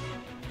lose.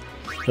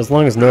 As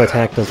long as no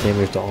attack does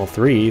damage to all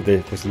three,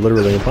 it's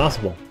literally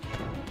impossible.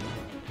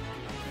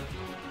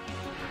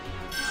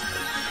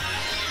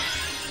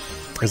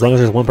 As long as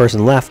there's one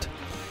person left,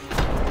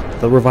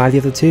 they'll revive the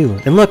other two.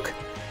 And look!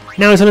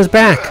 Now he's on his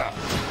back!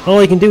 All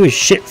he can do is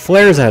shit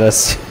flares at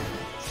us.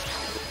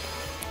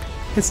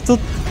 It's still...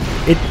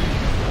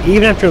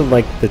 Even after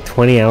like the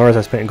 20 hours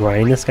I spent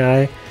grinding this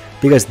guy,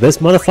 because this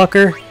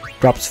motherfucker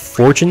drops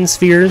Fortune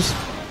Spheres.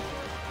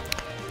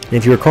 And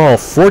if you recall,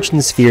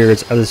 Fortune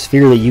Spheres are the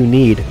sphere that you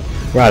need.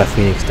 We're out of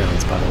Phoenix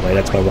Downs, by the way.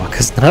 That's why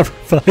Waka's not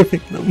reviving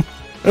them.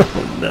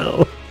 Oh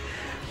no.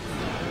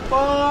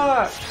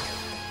 Fuck!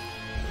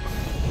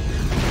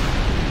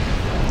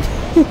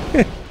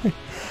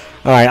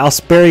 Alright, I'll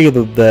spare you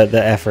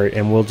the effort,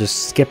 and we'll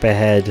just skip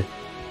ahead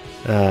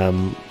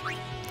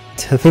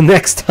to the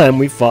next time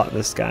we fought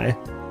this guy.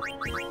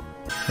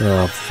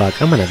 Oh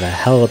fuck, I'm gonna have a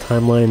hell of a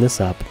time lining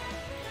this up.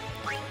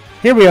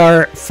 Here we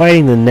are,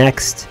 fighting the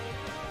next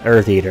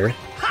Earth Eater.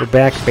 We're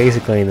back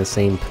basically in the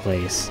same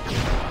place,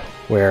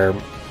 where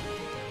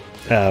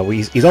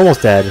he's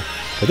almost dead,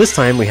 but this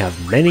time we have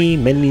many,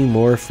 many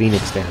more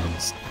Phoenix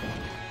Downs.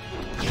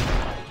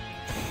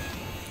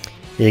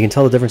 Yeah, you can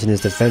tell the difference in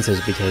his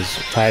defenses because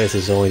Titus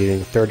is only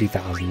doing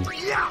 30,000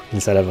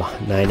 instead of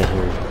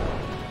 900.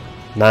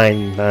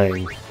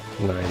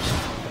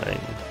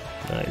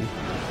 99999.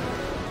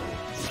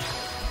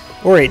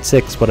 Or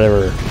 86,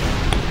 whatever.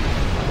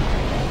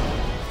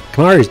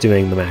 Kamari's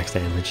doing the max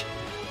damage.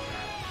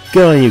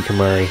 Good on you,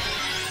 Kamari.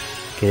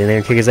 Get in there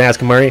and kick his ass,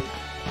 Kamari.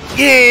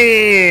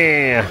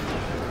 Yeah!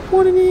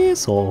 What an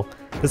asshole.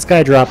 This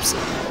guy drops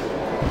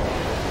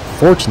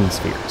Fortune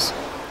Spheres,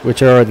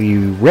 which are the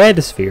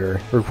red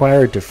sphere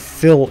required to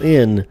fill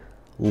in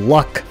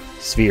luck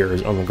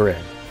spheres on the grid.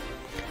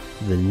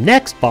 The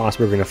next boss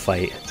we're going to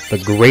fight, the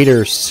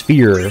greater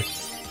sphere,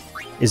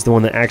 is the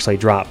one that actually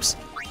drops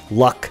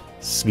luck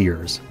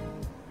spheres.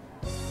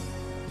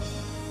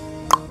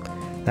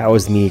 That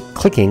was me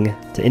clicking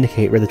to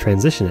indicate where the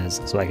transition is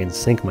so I can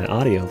sync my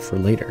audio for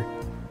later.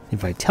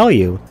 If I tell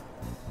you,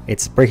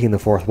 it's breaking the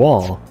fourth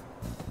wall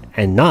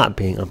and not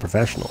being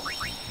unprofessional.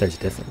 There's a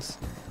difference.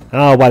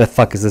 Oh, why the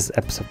fuck is this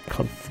episode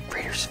called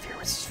Greater Sphere?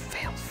 It's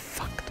failed.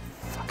 Fucked.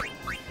 Fucking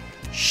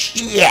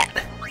shit!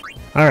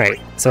 Alright,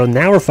 so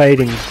now we're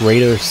fighting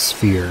Greater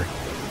Sphere.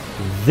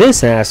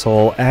 This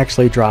asshole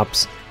actually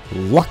drops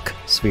luck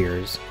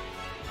spheres,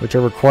 which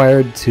are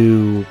required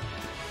to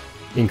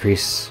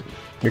increase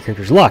your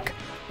character's luck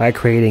by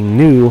creating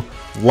new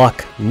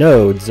luck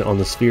nodes on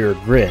the sphere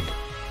grid.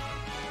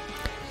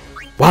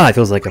 Wow, that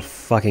feels like a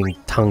fucking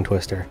tongue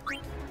twister.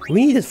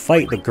 We need to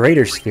fight the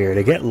greater sphere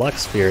to get luck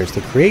spheres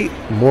to create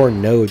more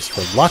nodes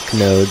for luck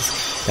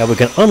nodes that we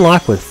can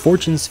unlock with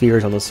fortune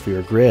spheres on the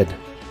sphere grid.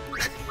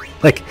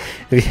 Like,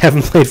 if you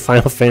haven't played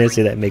Final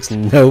Fantasy, that makes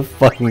no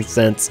fucking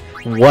sense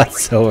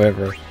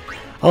whatsoever.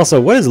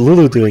 Also, what is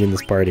Lulu doing in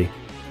this party?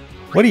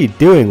 What are you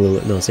doing,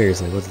 Lulu? No,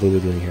 seriously, what's Lulu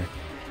doing here?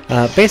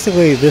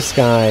 Basically, this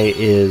guy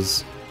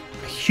is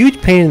a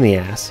huge pain in the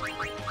ass,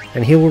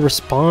 and he will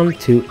respond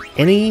to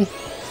any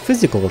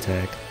physical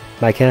attack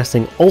by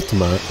casting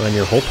Ultima on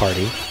your whole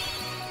party,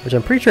 which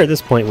I'm pretty sure at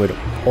this point would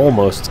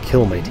almost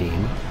kill my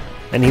team.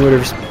 And he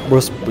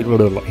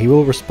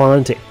will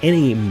respond to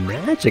any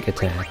magic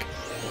attack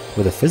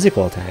with a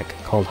physical attack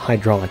called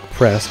Hydraulic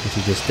Press, which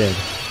he just did,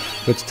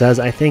 which does,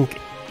 I think,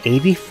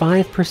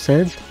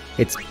 85%.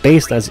 It's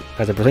based as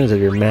a percentage of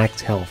your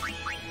max health.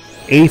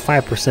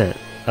 85%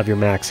 of your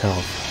max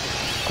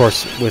health. Of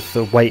course, with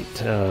the white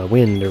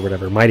wind or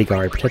whatever, Mighty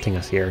Guard protecting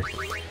us here,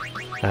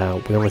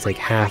 we only take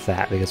half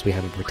that because we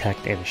have a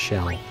protect and a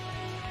shell.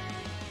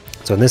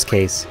 So in this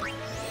case,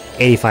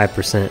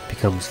 85%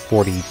 becomes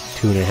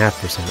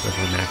 42.5% of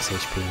your max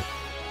HP.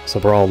 So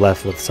we're all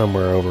left with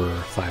somewhere over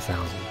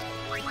 5,000.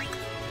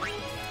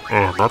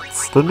 And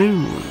that's the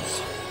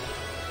news.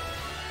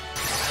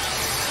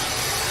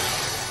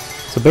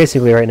 So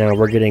basically right now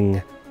we're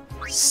getting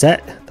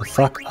set the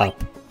fuck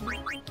up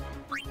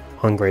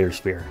on Greater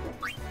Sphere.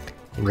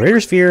 And Greater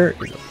Sphere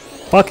is a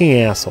fucking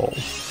asshole.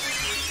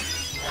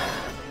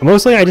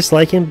 Mostly I just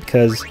like him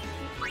because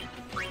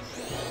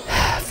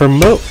for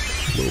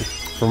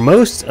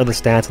most of the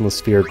stats on the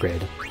sphere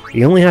grid,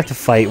 you only have to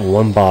fight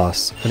one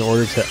boss in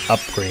order to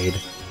upgrade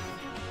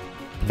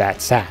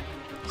that stat.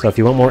 So if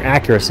you want more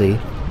accuracy,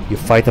 you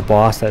fight the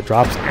boss that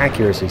drops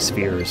accuracy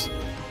spheres.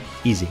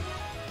 Easy.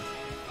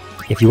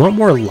 If you want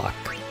more luck,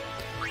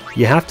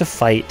 you have to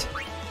fight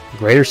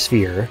Greater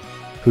Sphere,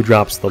 who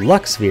drops the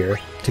luck sphere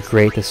to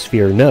create the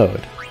sphere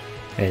node.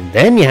 And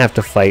then you have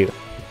to fight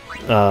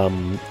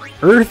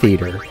Earth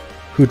Eater,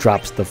 who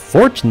drops the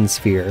fortune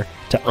sphere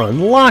to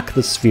unlock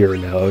the sphere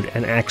node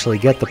and actually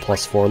get the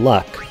 +4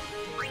 luck.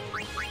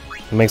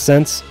 That makes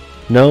sense?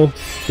 No?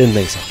 Didn't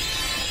think so.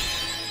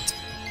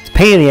 It's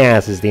pain in the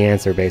ass is the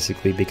answer,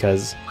 basically,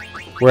 because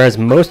whereas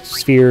most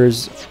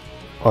spheres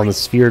on the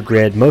sphere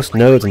grid, most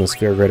nodes on the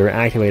sphere grid are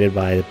activated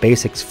by the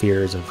basic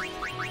spheres of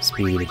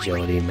speed,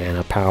 agility,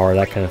 mana, power,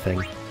 that kind of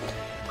thing.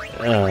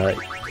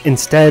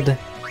 Instead,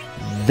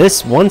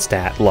 this one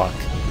stat, luck,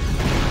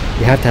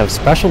 you have to have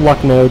special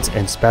luck nodes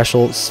and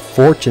special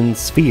fortune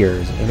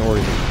spheres in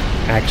order to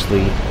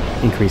actually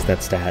increase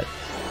that stat.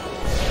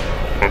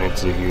 And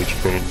it's a huge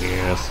pain in the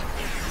ass.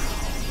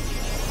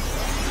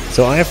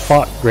 So I have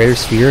fought Greater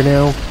Sphere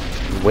now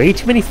way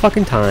too many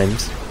fucking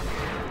times.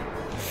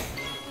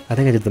 I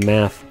think I did the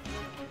math.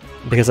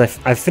 Because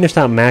I've finished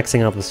out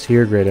maxing out the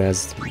sphere grid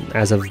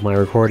as of my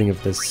recording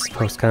of this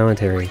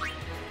post-commentary.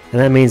 And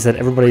that means that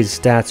everybody's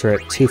stats are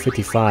at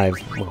 255.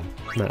 Well,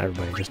 not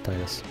everybody, just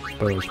Titus, I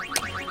suppose.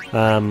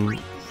 At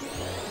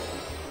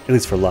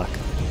least for luck.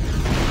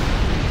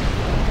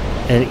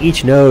 And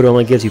each node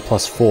only gives you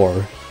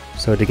 +4.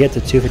 So to get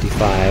to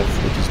 255,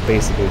 which is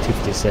basically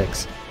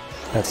 256,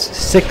 that's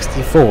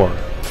 64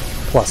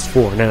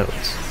 +4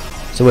 nodes.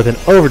 So with an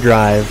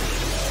overdrive,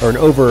 or an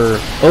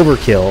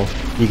overkill,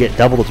 you get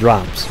double the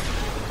drops.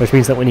 Which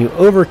means that when you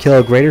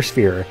overkill Greater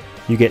Sphere,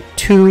 you get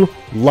 2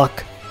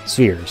 luck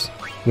spheres,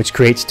 which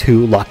creates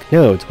 2 luck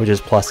nodes, which is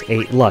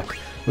 +8 luck,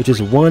 which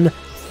is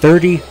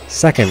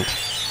 1/32nd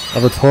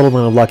of the total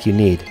amount of luck you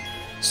need.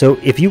 So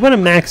if you want to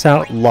max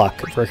out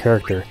luck for a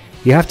character,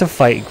 you have to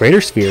fight Greater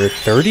Sphere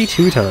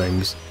 32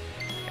 times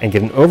and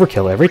get an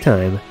overkill every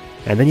time,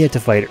 and then you have to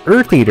fight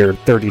Earth Eater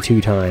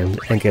 32 times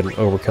and get an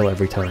overkill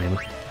every time,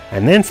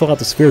 and then fill out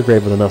the sphere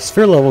grid with enough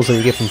sphere levels that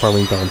you get from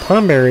farming Don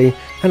Tomberry,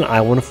 and I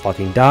want to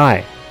fucking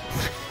die.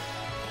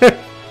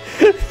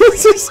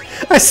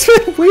 I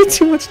spent way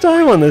too much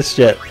time on this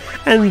shit,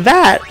 and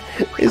that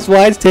is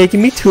why it's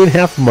taken me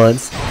 2.5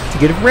 months to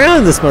get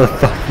around this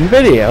motherfucking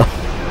video.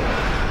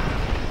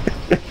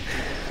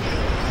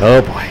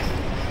 Oh boy.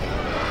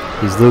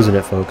 He's losing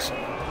it, folks.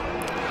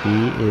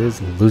 He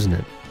is losing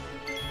it.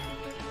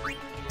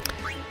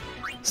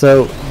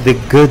 So, the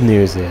good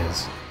news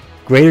is,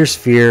 Greater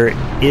Sphere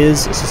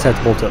is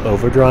susceptible to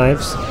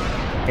overdrives,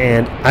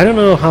 and I don't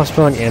know how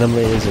strong Anima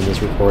is in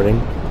this recording,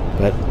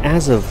 but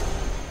as of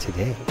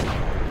today,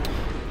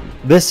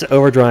 this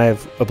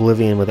overdrive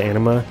Oblivion with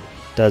Anima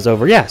does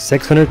over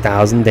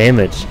 600,000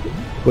 damage,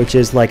 which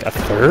is like a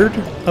third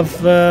of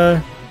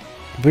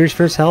Greater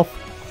Sphere's health.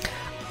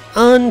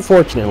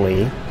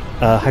 Unfortunately,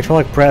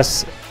 Hydraulic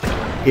Press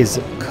is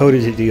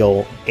coded to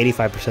deal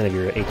 85% of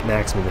your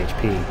maximum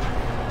HP,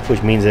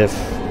 which means if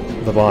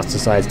the boss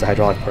decides to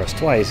Hydraulic Press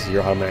twice,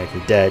 you're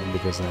automatically dead,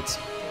 because that's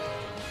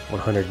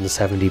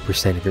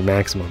 170% of your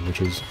maximum, which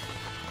is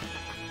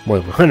more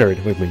than 100,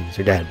 which means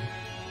you're dead.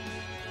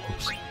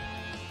 Oops.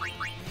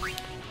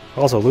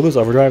 Also, Lulu's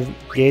Overdrive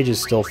gauge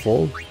is still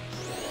full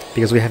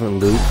because we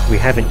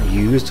haven't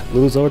used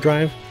Lulu's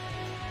Overdrive,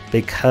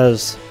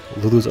 because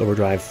Lulu's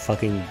Overdrive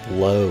fucking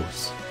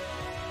blows.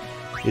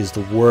 Is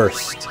the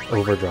worst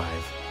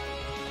overdrive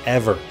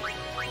ever.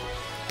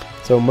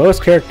 So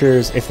most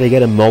characters, if they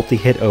get a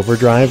multi-hit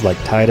overdrive like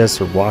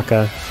Tidus or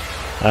Waka,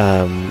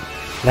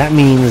 that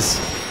means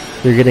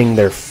they're getting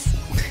their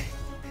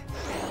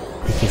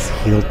he's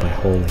healed by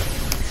Holy.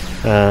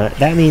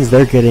 That means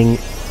they're getting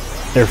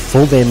their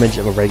full damage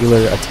of a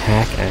regular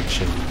attack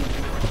action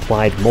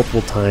applied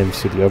multiple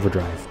times to the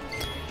overdrive.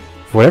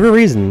 For whatever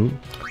reason,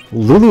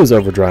 Lulu's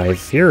Overdrive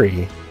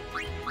Fury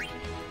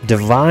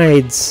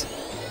divides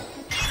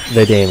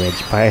the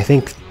damage by, I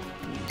think,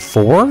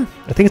 4?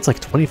 I think it's like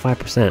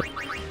 25%.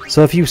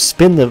 So if you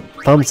spin the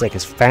thumbstick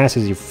as fast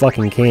as you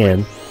fucking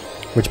can,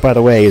 which by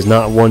the way is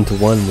not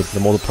one-to-one with the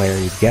multiplier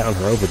you get on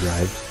her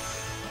overdrive,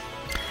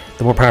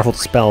 the more powerful the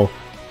spell,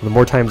 the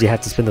more times you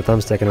have to spin the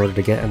thumbstick in order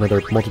to get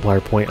another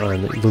multiplier point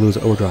on Lulu's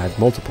Overdrive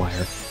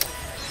multiplier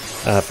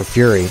for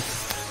Fury.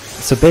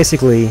 So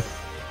basically,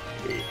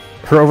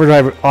 her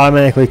overdrive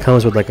automatically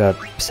comes with like a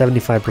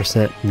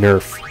 75%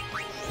 nerf,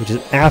 which is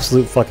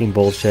absolute fucking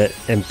bullshit,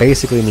 and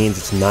basically means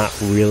it's not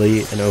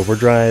really an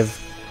overdrive,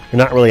 or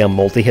not really a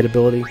multi-hit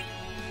ability.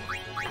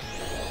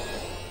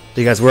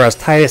 Because whereas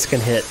Tidus can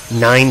hit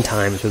 9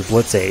 times with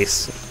Blitz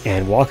Ace,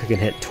 and Waka can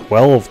hit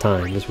 12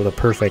 times with a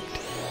perfect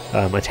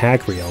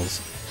attack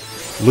reels,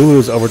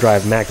 Lulu's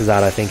Overdrive maxes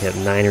out, I think, at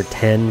 9 or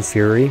 10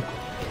 Fury,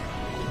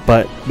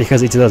 but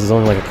because each of those is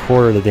only like a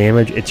quarter of the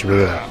damage, it's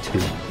really like 2,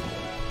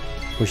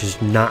 which is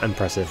not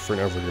impressive for an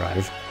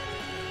overdrive.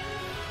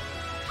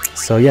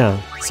 So yeah,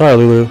 sorry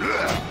Lulu,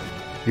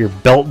 your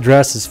belt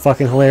dress is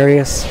fucking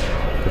hilarious,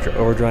 but your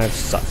overdrive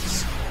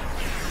sucks.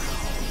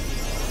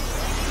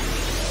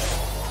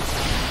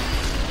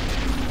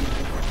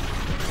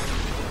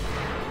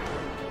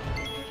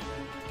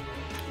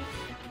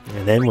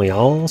 And then we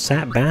all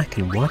sat back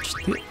and watched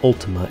the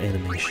Ultima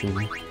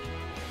animation.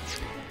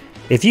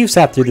 If you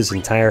sat through this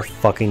entire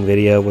fucking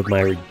video with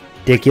my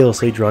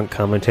ridiculously drunk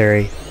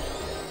commentary,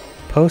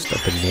 post a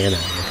banana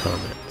in the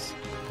comments.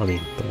 I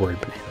mean, the word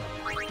banana.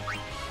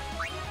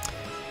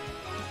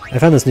 I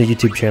found this new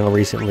YouTube channel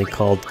recently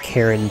called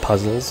Karen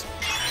Puzzles,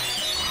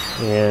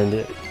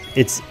 and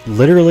it's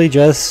literally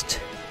just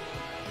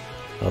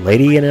a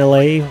lady in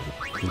LA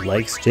who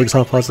likes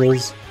jigsaw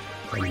puzzles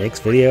and makes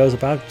videos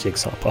about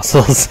jigsaw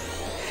puzzles.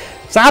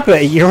 Stop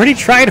it! You already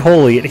tried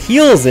Holy, it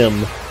heals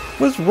him!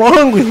 What's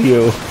wrong with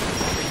you?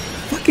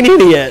 Fucking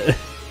idiot!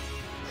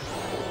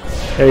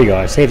 There you go,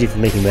 I saved you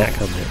from making that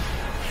comment.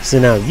 So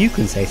now you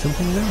can say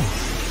something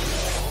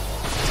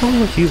nice. Tell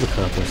me what you've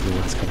accomplished in the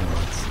last couple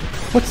months.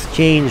 What's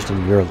changed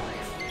in your life?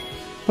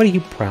 What are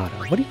you proud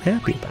of? What are you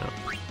happy about?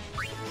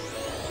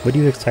 What are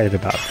you excited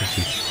about for the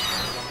future?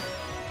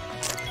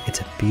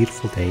 It's a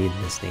beautiful day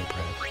in this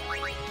neighborhood.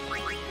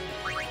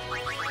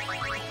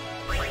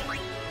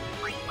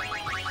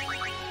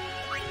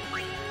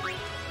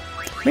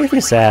 Makes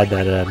me sad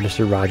that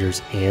Mr.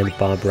 Rogers and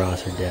Bob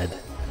Ross are dead.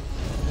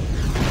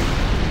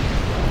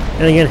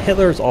 And again,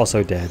 Hitler's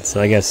also dead,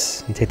 so I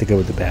guess you take the good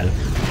with the bad.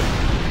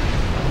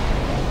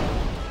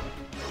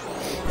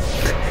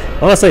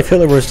 Honestly, if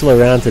Hitler were still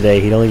around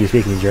today, he'd only be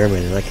speaking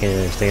German, and I can't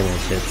understand that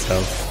shit, so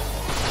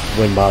it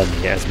wouldn't bother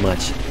me as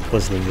much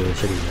listening to the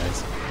shit he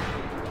does.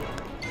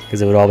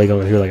 Because it would all be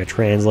going through like a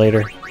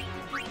translator.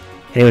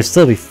 And it would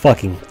still be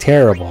fucking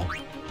terrible.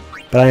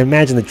 But I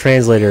imagine the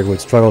translator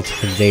would struggle to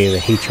convey the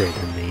hatred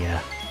in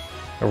the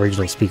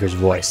original speaker's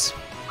voice.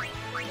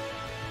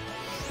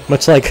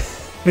 Much like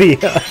the...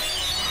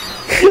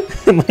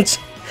 much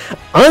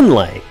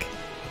unlike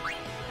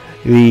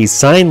the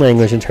sign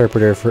language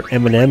interpreter for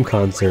Eminem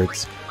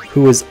concerts,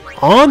 who is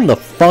on the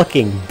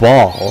fucking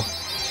ball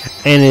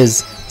and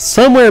is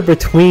somewhere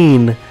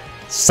between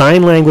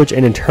sign language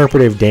and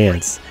interpretive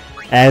dance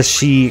as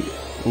she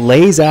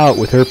lays out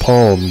with her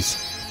palms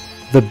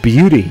the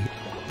beauty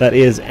that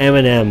is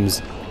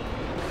Eminem's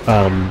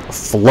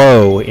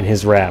flow in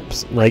his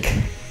raps. Like,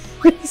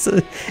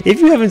 if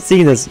you haven't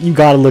seen this, you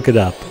gotta look it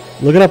up.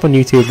 Look it up on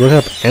YouTube. Look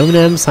up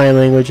Eminem sign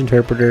language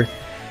interpreter.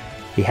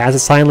 He has a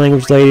sign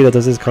language lady that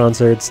does his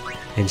concerts,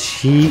 and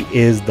she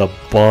is the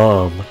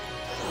bomb.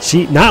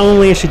 She not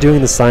only is she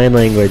doing the sign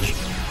language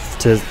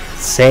to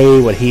say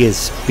what he is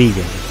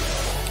speaking,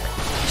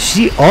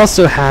 she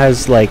also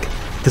has like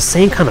the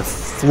same kind of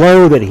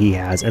flow that he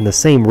has and the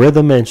same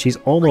rhythm, and she's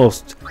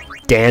almost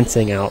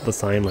dancing out the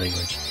sign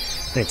language.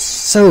 And it's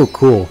so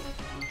cool.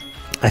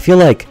 I feel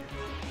like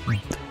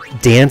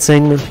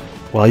dancing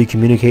while you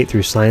communicate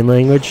through sign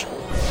language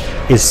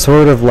is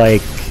sort of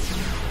like,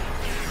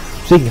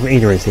 speaking from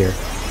ignorance here,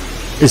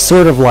 is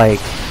sort of like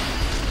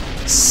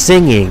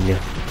singing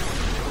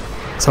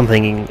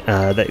something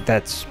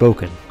that's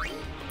spoken.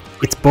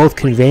 It's both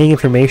conveying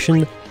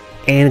information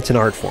and it's an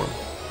art form.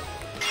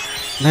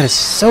 And that is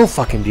so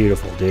fucking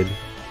beautiful, dude.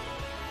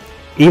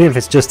 Even if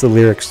it's just the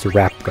lyrics to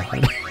Rap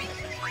God.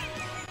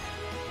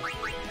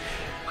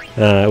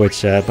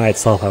 Which by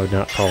itself I would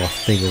not call a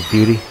thing of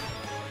beauty.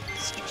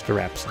 It's just a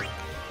rap song.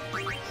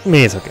 I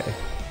mean, it's okay.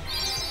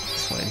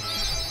 It's fine.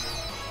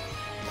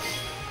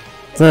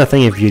 It's not a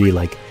thing of beauty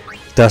like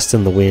Dust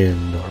in the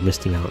Wind or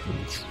Misty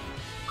Mountains.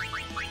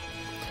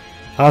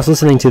 I was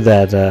listening to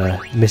that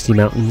Misty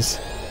Mountains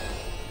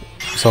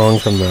song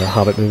from the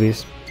Hobbit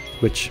movies,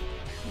 which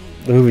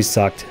the movie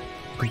sucked.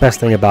 The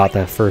best thing about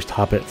that first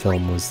Hobbit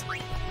film was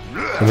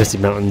the Misty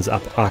Mountains a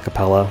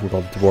cappella with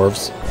all the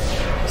dwarves.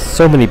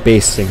 So many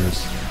bass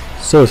singers.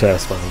 So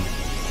satisfying.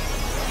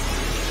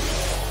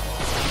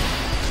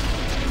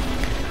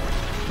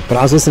 But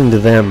I was listening to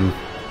them,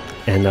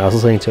 and I was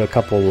listening to a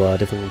couple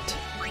different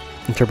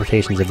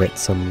interpretations of it,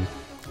 some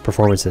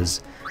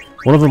performances.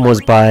 One of them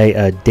was by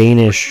a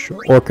Danish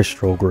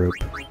orchestral group.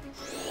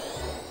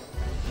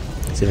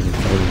 Let's see if I can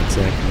find the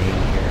exact name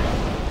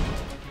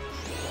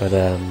here. But,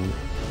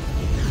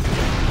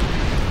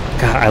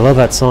 God, I love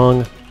that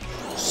song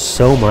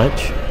so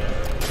much.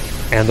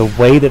 And the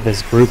way that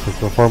this group was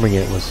performing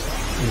it was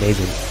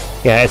amazing.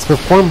 Yeah, it's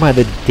performed by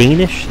the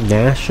Danish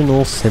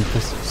National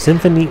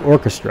Symphony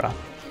Orchestra.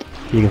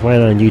 You can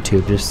find it on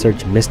YouTube. Just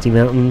search Misty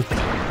Mountain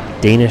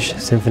Danish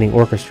Symphony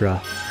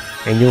Orchestra,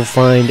 and you'll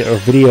find a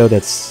video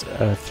that's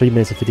 3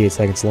 minutes and 58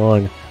 seconds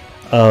long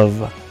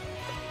of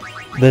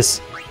this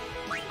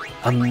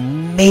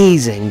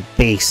amazing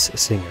bass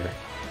singer.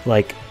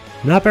 Like,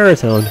 not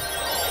baritone,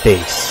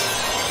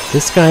 bass.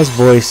 This guy's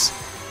voice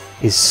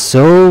is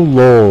so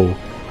low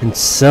and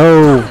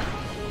so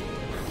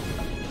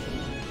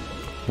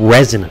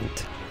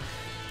resonant.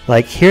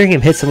 Like, hearing him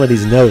hit some of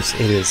these notes,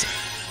 it is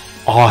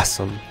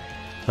awesome.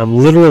 I'm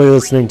literally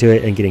listening to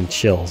it and getting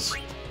chills.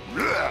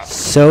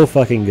 So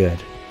fucking good.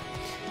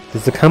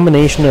 It's a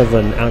combination of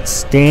an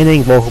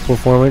outstanding vocal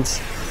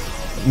performance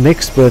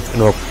mixed with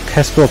an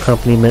orchestral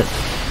accompaniment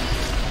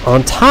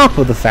on top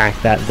of the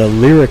fact that the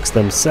lyrics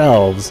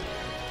themselves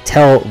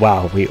tell...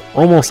 Wow, we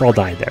almost all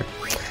died there.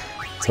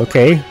 It's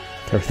okay.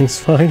 Everything's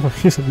fine. We're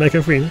using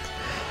Mega Phoenix.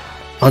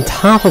 On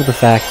top of the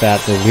fact that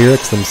the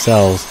lyrics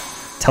themselves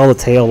tell the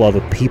tale of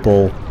a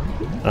people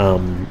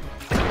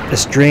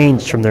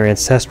estranged from their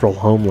ancestral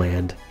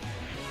homeland,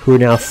 who are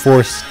now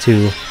forced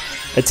to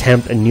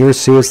attempt a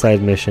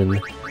near-suicide mission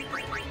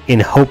in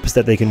hopes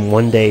that they can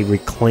one day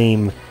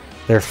reclaim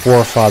their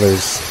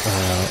forefathers'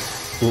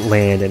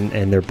 land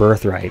and their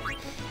birthright.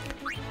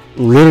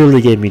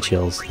 Literally gave me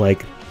chills.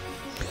 Like,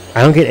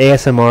 I don't get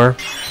ASMR,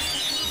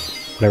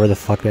 whatever the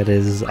fuck that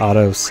is,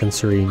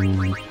 auto-sensory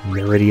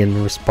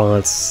meridian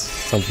response,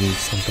 something,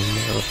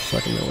 I don't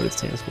fucking know what it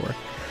stands for.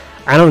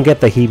 I don't get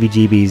the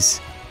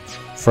heebie-jeebies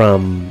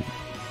from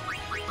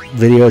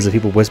videos of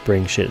people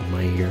whispering shit in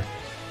my ear.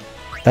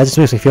 That just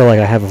makes me feel like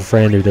I have a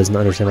friend who doesn't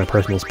understand my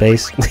personal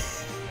space.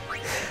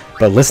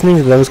 But listening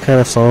to those kind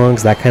of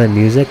songs, that kind of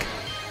music,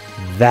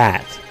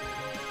 that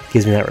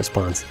gives me that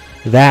response.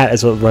 That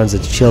is what runs a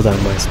chill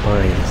down my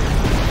spine.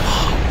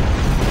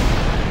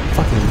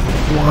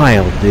 Fucking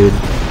wild, dude.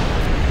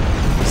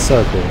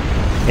 So cool.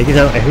 If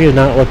you have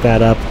not looked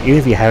that up, even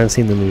if you haven't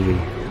seen the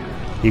movie,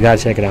 you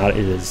gotta check it out.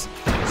 It is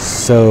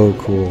so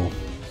cool.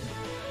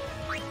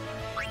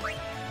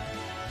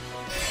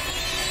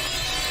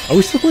 Are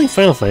we still playing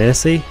Final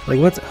Fantasy? Like,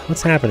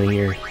 what's happening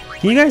here?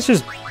 Can you guys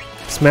just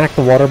smack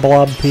the water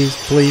blob, please?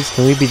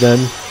 Can we be done?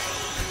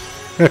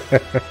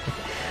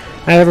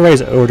 I have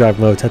everybody's overdrive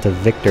mode set to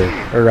Victor,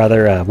 or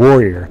rather,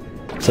 Warrior,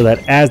 so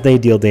that as they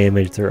deal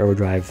damage, their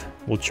overdrive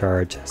will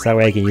charge. So that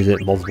way I can use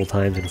it multiple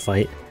times in a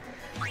fight.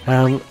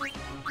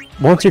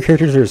 Once your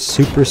characters are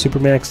super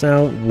maxed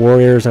out,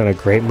 Warrior's not a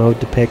great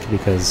mode to pick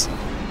because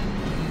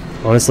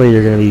honestly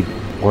you're going to be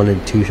 1-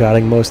 and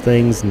 2-shotting most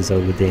things, and so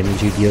the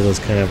damage you deal is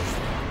kind of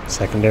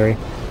secondary.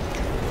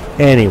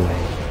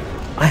 Anyway,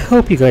 I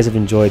hope you guys have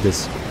enjoyed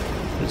this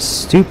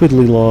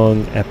stupidly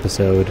long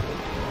episode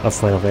of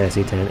Final Fantasy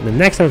X. In the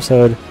next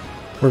episode,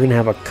 we're going to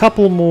have a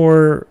couple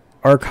more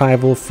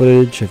archival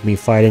footage of me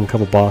fighting a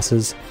couple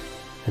bosses,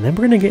 and then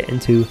we're going to get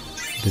into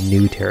the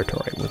new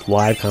territory with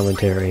live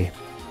commentary.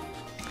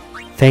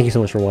 Thank you so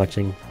much for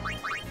watching.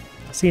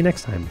 I'll see you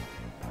next time.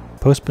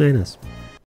 Post bananas.